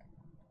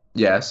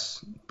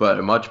 Yes, but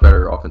a much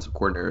better offensive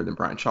coordinator than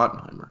Brian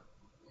Schottenheimer.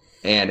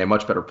 And a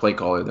much better play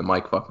caller than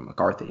Mike fucking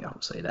McCarthy, I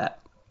would say that.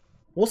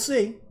 We'll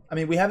see. I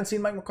mean, we haven't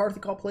seen Mike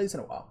McCarthy call plays in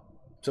a while.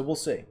 So we'll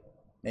see.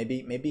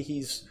 Maybe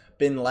he's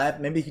been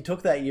maybe he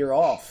took that year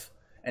off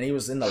and he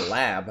was in the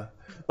lab.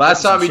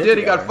 Last time he did,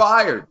 he got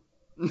fired.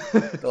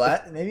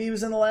 Maybe he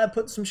was in the lab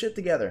putting some shit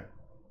together.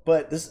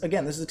 But this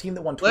is a team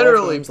that won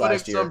 12 games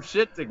last year. Literally putting some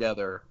shit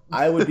together.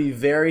 I would be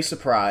very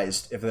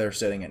surprised if they're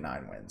sitting at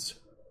 9 wins.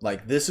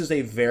 Like, this is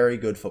a very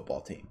good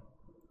football team.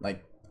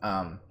 Like,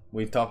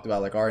 we've talked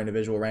about like our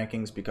individual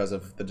rankings because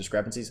of the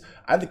discrepancies.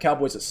 I have the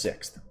Cowboys at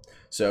 6th.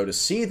 So to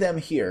see them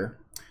here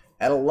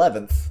at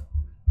 11th,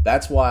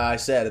 That's why I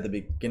said at the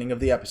beginning of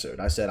the episode,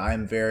 I said I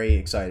am very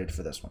excited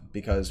for this one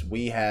because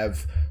we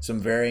have some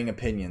varying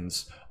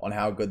opinions on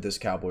how good this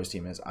Cowboys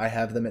team is. I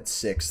have them at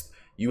 6th.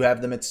 You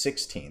have them at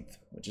 16th,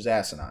 which is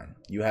asinine.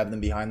 You have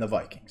them behind the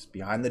Vikings,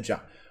 behind the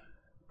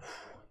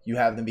You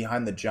have them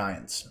behind the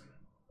Giants.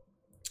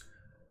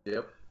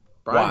 Yep.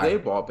 Brian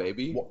Daboll,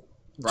 baby.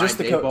 Just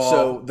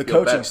the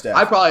coaching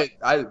staff.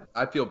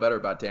 I feel better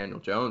about Daniel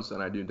Jones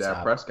than I do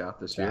Dak Prescott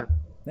this year.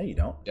 No, you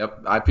don't.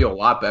 Yep. I feel a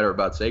lot better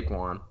about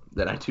Saquon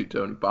than I do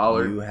Tony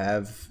Pollard. You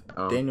have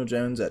Daniel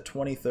Jones at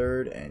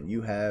 23rd, and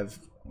you have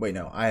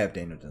I have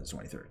Daniel Jones at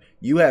 23rd.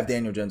 You have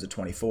Daniel Jones at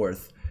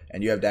 24th,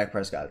 and you have Dak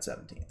Prescott at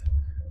 17th.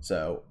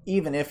 So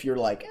even if you're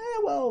like,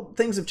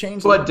 things have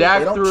changed, but Dak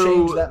they don't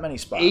change that many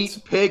spots.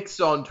 8 picks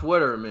on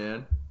Twitter,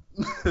 man.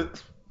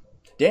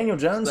 Daniel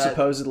Jones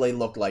supposedly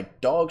looked like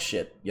dog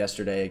shit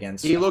yesterday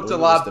against. He looked a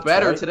lot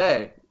better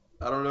today.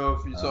 I don't know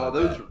if you saw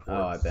those reports.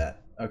 Oh, I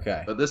bet.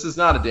 Okay. But this is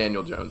not a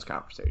Daniel Jones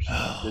conversation.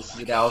 This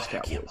is a Dallas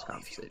Cowboys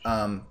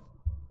conversation.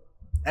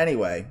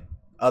 Anyway,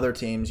 other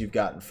teams you've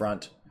got in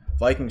front: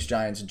 Vikings,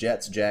 Giants,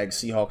 Jets, Jags,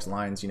 Seahawks,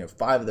 Lions.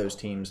 5 of those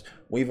teams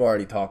we've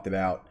already talked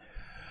about.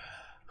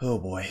 Oh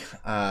boy.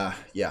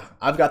 Yeah,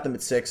 I've got them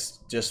at 6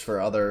 just for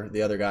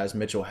the other guys.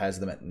 Mitchell has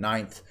them at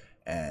 9th,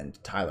 and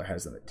Tyler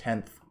has them at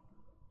 10th.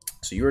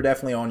 So you're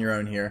definitely on your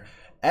own here,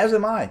 as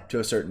am I to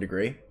a certain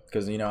degree,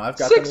 because I've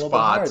got them a little bit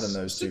higher than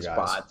those 2 guys. 6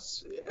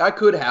 spots. I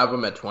could have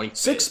them at 20.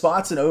 6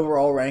 spots in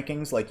overall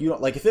rankings,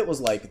 if it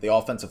was like the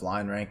offensive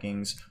line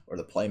rankings or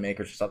the playmakers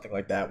or something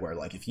like that, where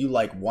if you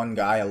like one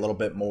guy a little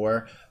bit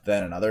more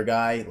than another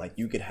guy,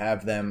 you could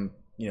have them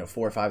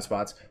 4 or 5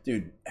 spots.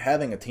 Dude,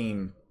 having a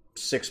team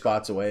 6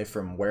 spots away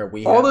from where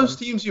we all have those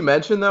them, teams you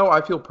mentioned, though,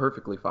 I feel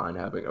perfectly fine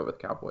having over the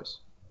Cowboys.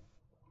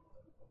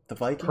 The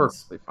Vikings,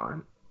 perfectly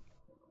fine.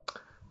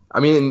 I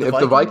mean, if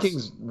the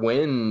Vikings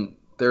win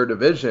their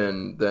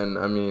division, then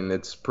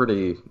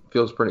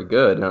feels pretty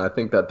good, and I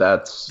think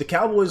that's the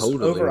Cowboys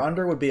totally over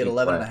under would be at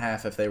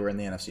 11.5 if they were in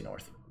the NFC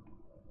North,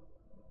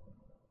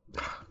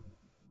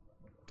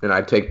 and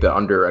I'd take the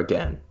under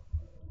again,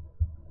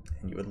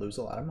 and you would lose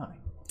a lot of money.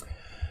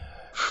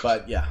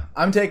 But yeah,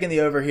 I'm taking the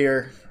over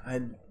here.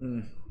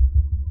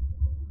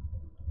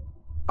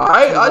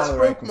 I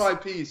spoke my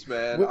piece,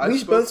 man.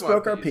 We both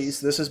spoke our piece.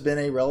 This has been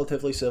a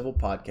relatively civil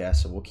podcast,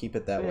 so we'll keep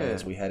it that way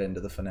as we head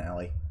into the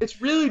finale. It's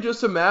really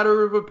just a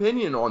matter of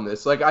opinion on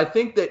this. I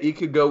think that it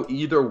could go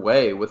either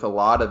way with a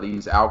lot of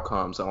these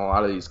outcomes and a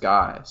lot of these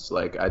guys.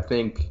 I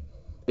think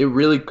it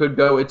really could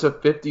go. It's a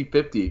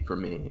 50-50 for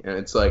me, and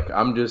it's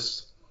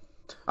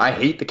I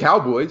hate the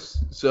Cowboys,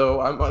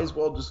 so I might as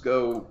well just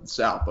go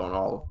south on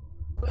all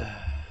of them.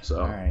 So,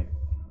 all right.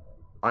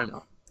 I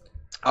know.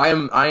 I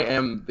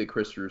am the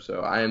Chris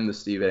Russo. I am the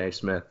Stephen A.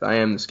 Smith. I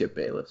am the Skip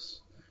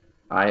Bayless.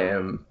 I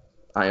am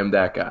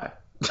that guy.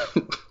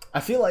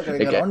 I feel like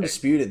at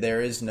Undisputed, there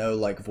is no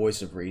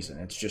voice of reason.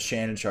 It's just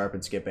Shannon Sharp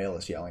and Skip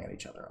Bayless yelling at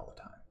each other all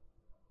the time.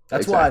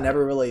 That's why I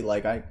never really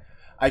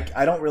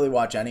I don't really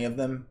watch any of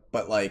them,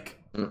 but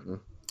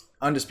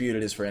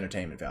Undisputed is for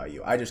entertainment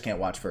value. I just can't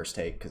watch First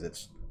Take because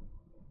it's.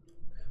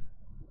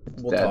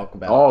 We'll talk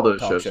about all those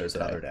shows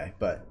another day,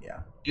 but yeah.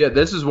 Yeah,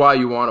 this is why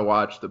you want to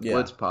watch the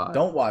Blitz pod.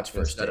 Don't watch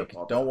First Take.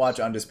 Don't watch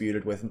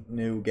Undisputed with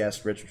new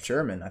guest Richard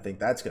Sherman. I think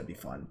that's going to be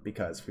fun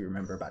because if we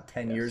remember about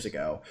 10 years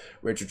ago,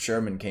 Richard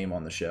Sherman came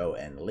on the show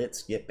and lit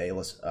Skip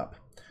Bayless up.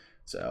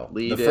 So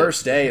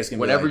first day is going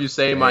to be whenever you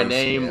say my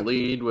name,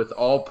 lead with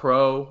All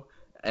Pro,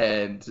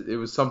 and it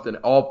was something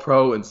All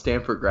Pro and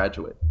Stanford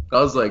graduate. I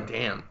was like,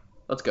 damn,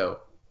 let's go.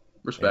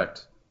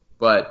 Respect. Yeah.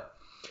 But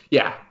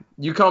yeah.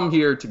 You come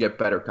here to get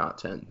better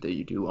content than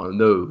you do on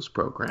those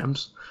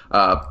programs.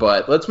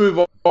 But let's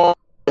move on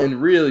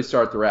and really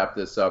start to wrap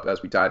this up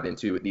as we dive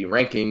into the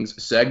rankings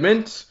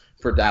segment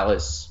for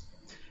Dallas.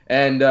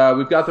 And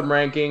we've got them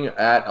ranking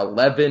at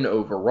 11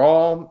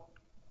 overall.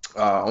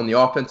 On the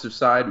offensive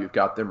side, we've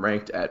got them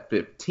ranked at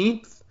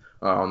 15th.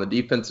 On the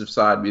defensive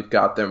side, we've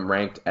got them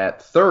ranked at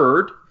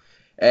 3rd.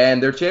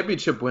 And their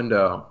championship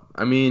window,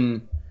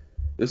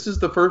 this is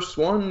the first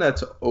one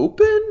that's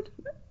open.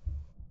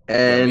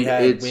 And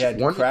we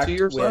had 1 to 2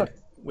 years left.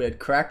 We had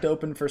cracked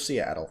open for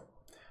Seattle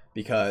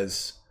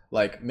because,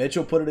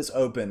 Mitchell put it as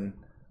open.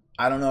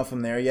 I don't know if I'm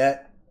there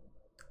yet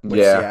with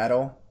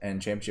Seattle, and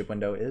championship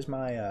window is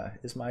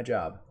my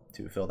job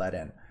to fill that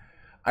in.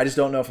 I just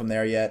don't know if I'm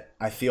there yet.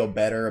 I feel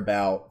better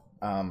about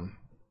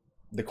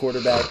the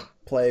quarterback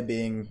play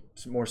being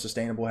more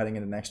sustainable heading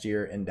into next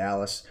year in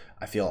Dallas.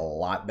 I feel a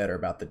lot better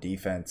about the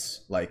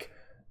defense.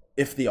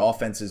 If the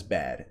offense is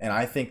bad, and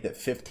I think that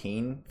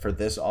 15 for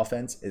this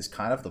offense is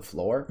kind of the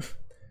floor,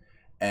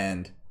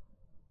 and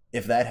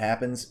if that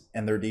happens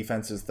and their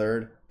defense is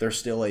 3rd, they're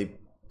still a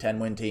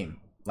 10-win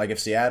team. If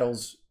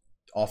Seattle's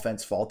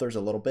offense falters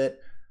a little bit,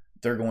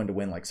 they're going to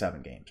win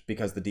 7 games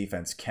because the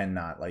defense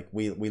cannot.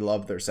 We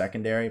love their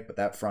secondary, but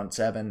that front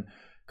 7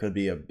 could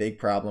be a big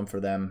problem for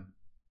them.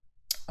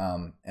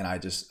 And I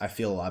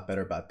feel a lot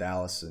better about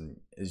Dallas, and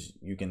as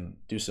you can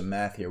do some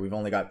math here, we've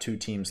only got 2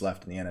 teams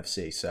left in the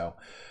NFC, so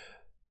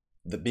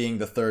being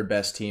the third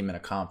best team in a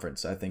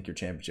conference, I think your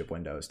championship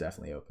window is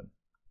definitely open.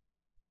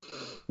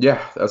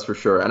 Yeah, that's for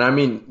sure. And I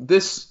mean,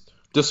 this,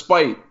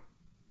 despite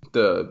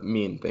the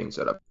mean things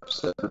that I've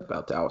said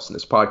about Dallas in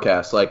this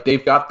podcast, like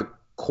they've got the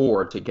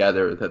core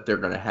together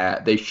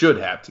that they should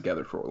have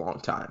together for a long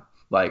time.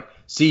 Like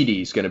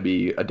CD's going to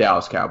be a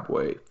Dallas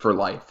Cowboy for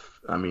life.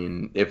 I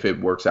mean, if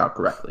it works out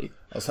correctly.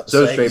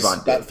 So is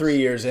Trayvon. About 3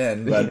 years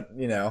in, but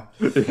yeah,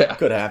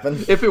 could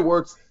happen. If it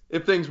works,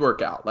 if things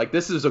work out, like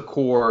this is a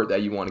core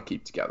that you want to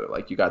keep together.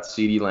 Like you got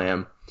CeeDee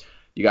Lamb,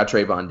 you got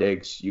Trayvon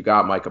Diggs, you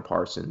got Micah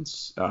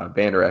Parsons.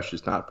 Vander Esch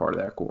is not part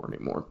of that core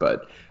anymore.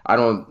 But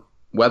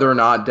whether or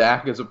not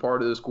Dak is a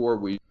part of this core,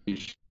 we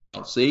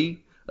shall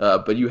see.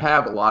 But you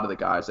have a lot of the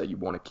guys that you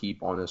want to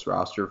keep on this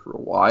roster for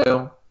a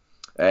while.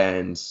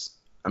 And,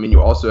 I mean, you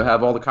also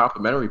have all the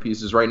complementary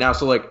pieces right now.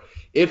 So, like,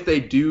 if they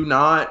do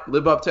not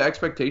live up to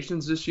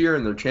expectations this year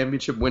and their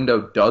championship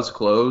window does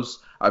close,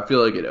 I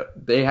feel like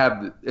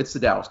it's the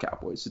Dallas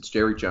Cowboys. It's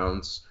Jerry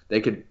Jones. They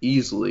could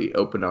easily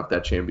open up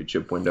that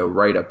championship window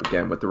right up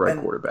again with the right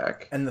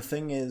quarterback. And the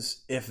thing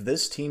is, if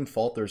this team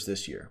falters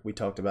this year, we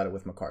talked about it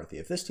with McCarthy.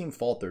 If this team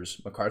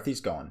falters,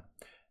 McCarthy's gone.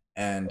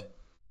 And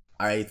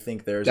I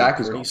think there's a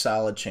pretty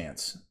solid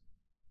chance.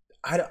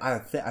 I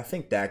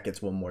think Dak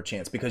gets one more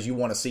chance because you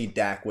want to see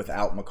Dak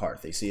without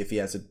McCarthy. See if he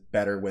has it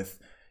better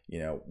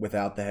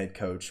without the head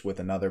coach, with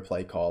another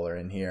play caller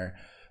in here.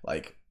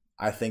 Like,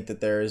 I think that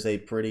there is a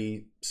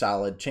pretty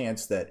solid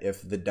chance that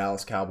if the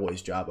Dallas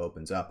Cowboys job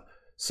opens up,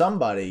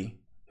 somebody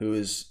who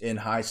is in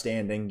high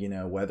standing,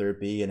 whether it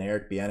be an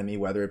Eric Bieniemy,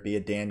 whether it be a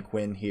Dan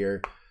Quinn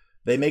here,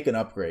 they make an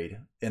upgrade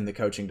in the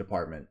coaching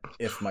department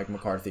if Mike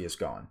McCarthy is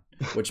gone,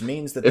 which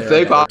means that if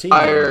they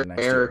hire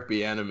Eric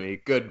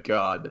Bieniemy, good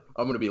God,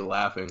 I'm going to be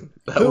laughing.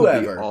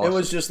 Whoever. Awesome. It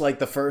was just like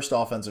the first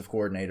offensive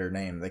coordinator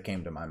name that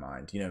came to my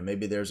mind.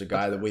 Maybe there's a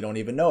guy that we don't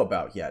even know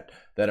about yet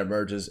that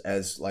emerges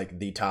as like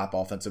the top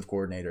offensive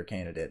coordinator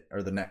candidate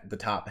or the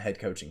top head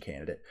coaching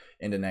candidate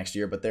into next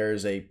year. But there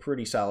is a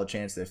pretty solid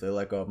chance that if they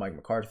let go of Mike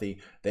McCarthy,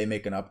 they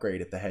make an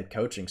upgrade at the head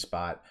coaching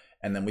spot.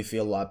 And then we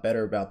feel a lot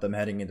better about them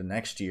heading into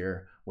next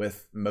year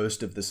with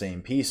most of the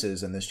same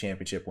pieces, and this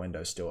championship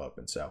window is still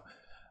open. So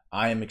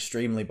I am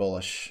extremely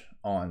bullish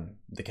on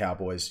the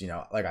Cowboys.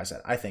 Like I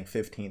said, I think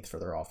 15th for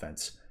their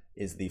offense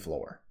is the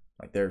floor.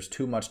 Like there's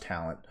too much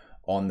talent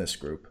on this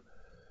group.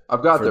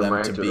 I've got them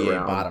ranked to be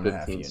around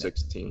 15,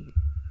 16.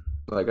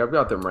 Like I've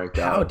got them ranked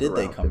out. How did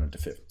they come into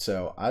 5th?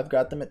 So I've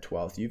got them at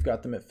 12th. You've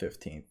got them at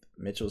 15th.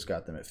 Mitchell's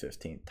got them at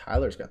 15th.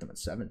 Tyler's got them at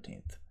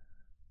 17th.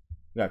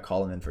 We got to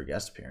call him in for a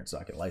guest appearance so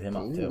I can light him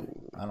up too.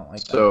 I don't like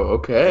that. So,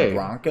 okay.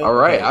 Bronco. All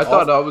right. Okay, I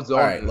thought I was on.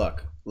 All right,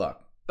 look.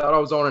 Thought I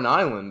was on an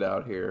island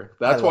out here.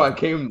 That's why I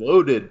came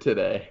loaded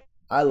today.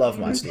 I love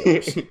my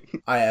Steelers.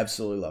 I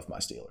absolutely love my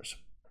Steelers.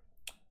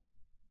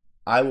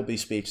 I will be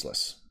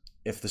speechless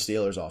if the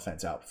Steelers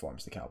offense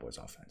outperforms the Cowboys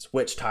offense,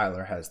 which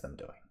Tyler has them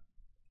doing.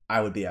 I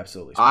would be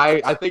absolutely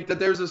speechless. I think that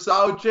there's a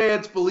solid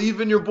chance.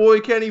 Believe in your boy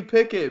Kenny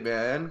Pickett,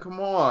 man.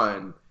 Come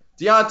on.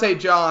 Deontay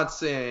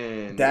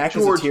Johnson, Dak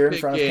George is a tier in Pickens,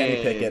 front of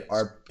Kenny Pickett.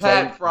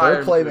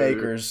 Their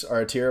playmakers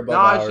are a tier above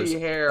ours,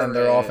 and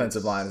their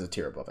offensive line is a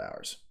tier above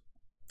ours.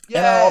 Yes,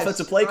 and our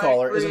offensive play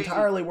caller is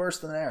entirely worse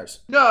than theirs.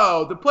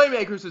 No, the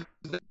playmakers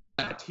is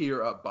a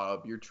tier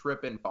above. You're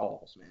tripping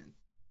balls, man.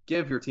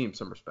 Give your team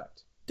some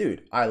respect.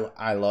 Dude,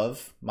 I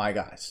love my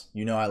guys.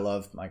 I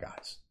love my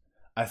guys.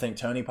 I think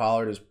Tony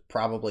Pollard is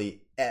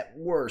probably, at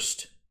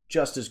worst,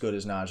 just as good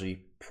as Najee.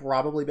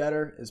 Probably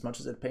better, as much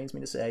as it pains me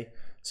to say.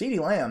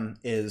 CeeDee Lamb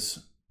is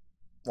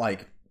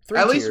like 3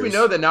 At tiers. least we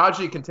know that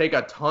Najee can take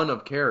a ton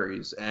of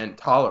carries and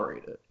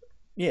tolerate it.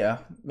 Yeah,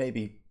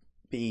 maybe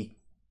be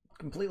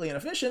completely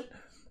inefficient,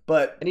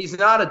 but... And he's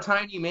not a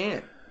tiny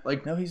man.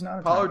 No, he's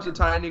not. Pollard's a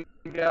tiny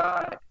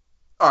guy.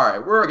 All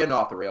right, we're getting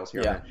off the rails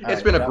here. Yeah,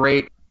 It's been a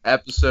great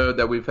episode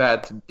that we've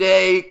had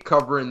today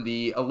covering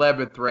the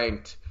 11th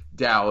ranked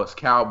Dallas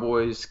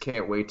Cowboys.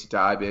 Can't wait to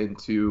dive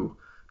into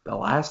the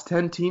last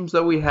 10 teams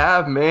that we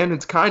have, man.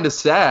 It's kind of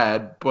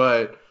sad,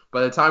 but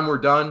by the time we're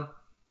done,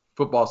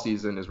 football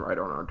season is right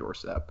on our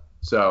doorstep.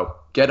 So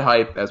get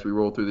hype as we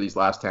roll through these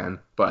last 10,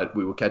 but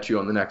we will catch you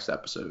on the next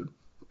episode.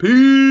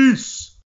 Peace!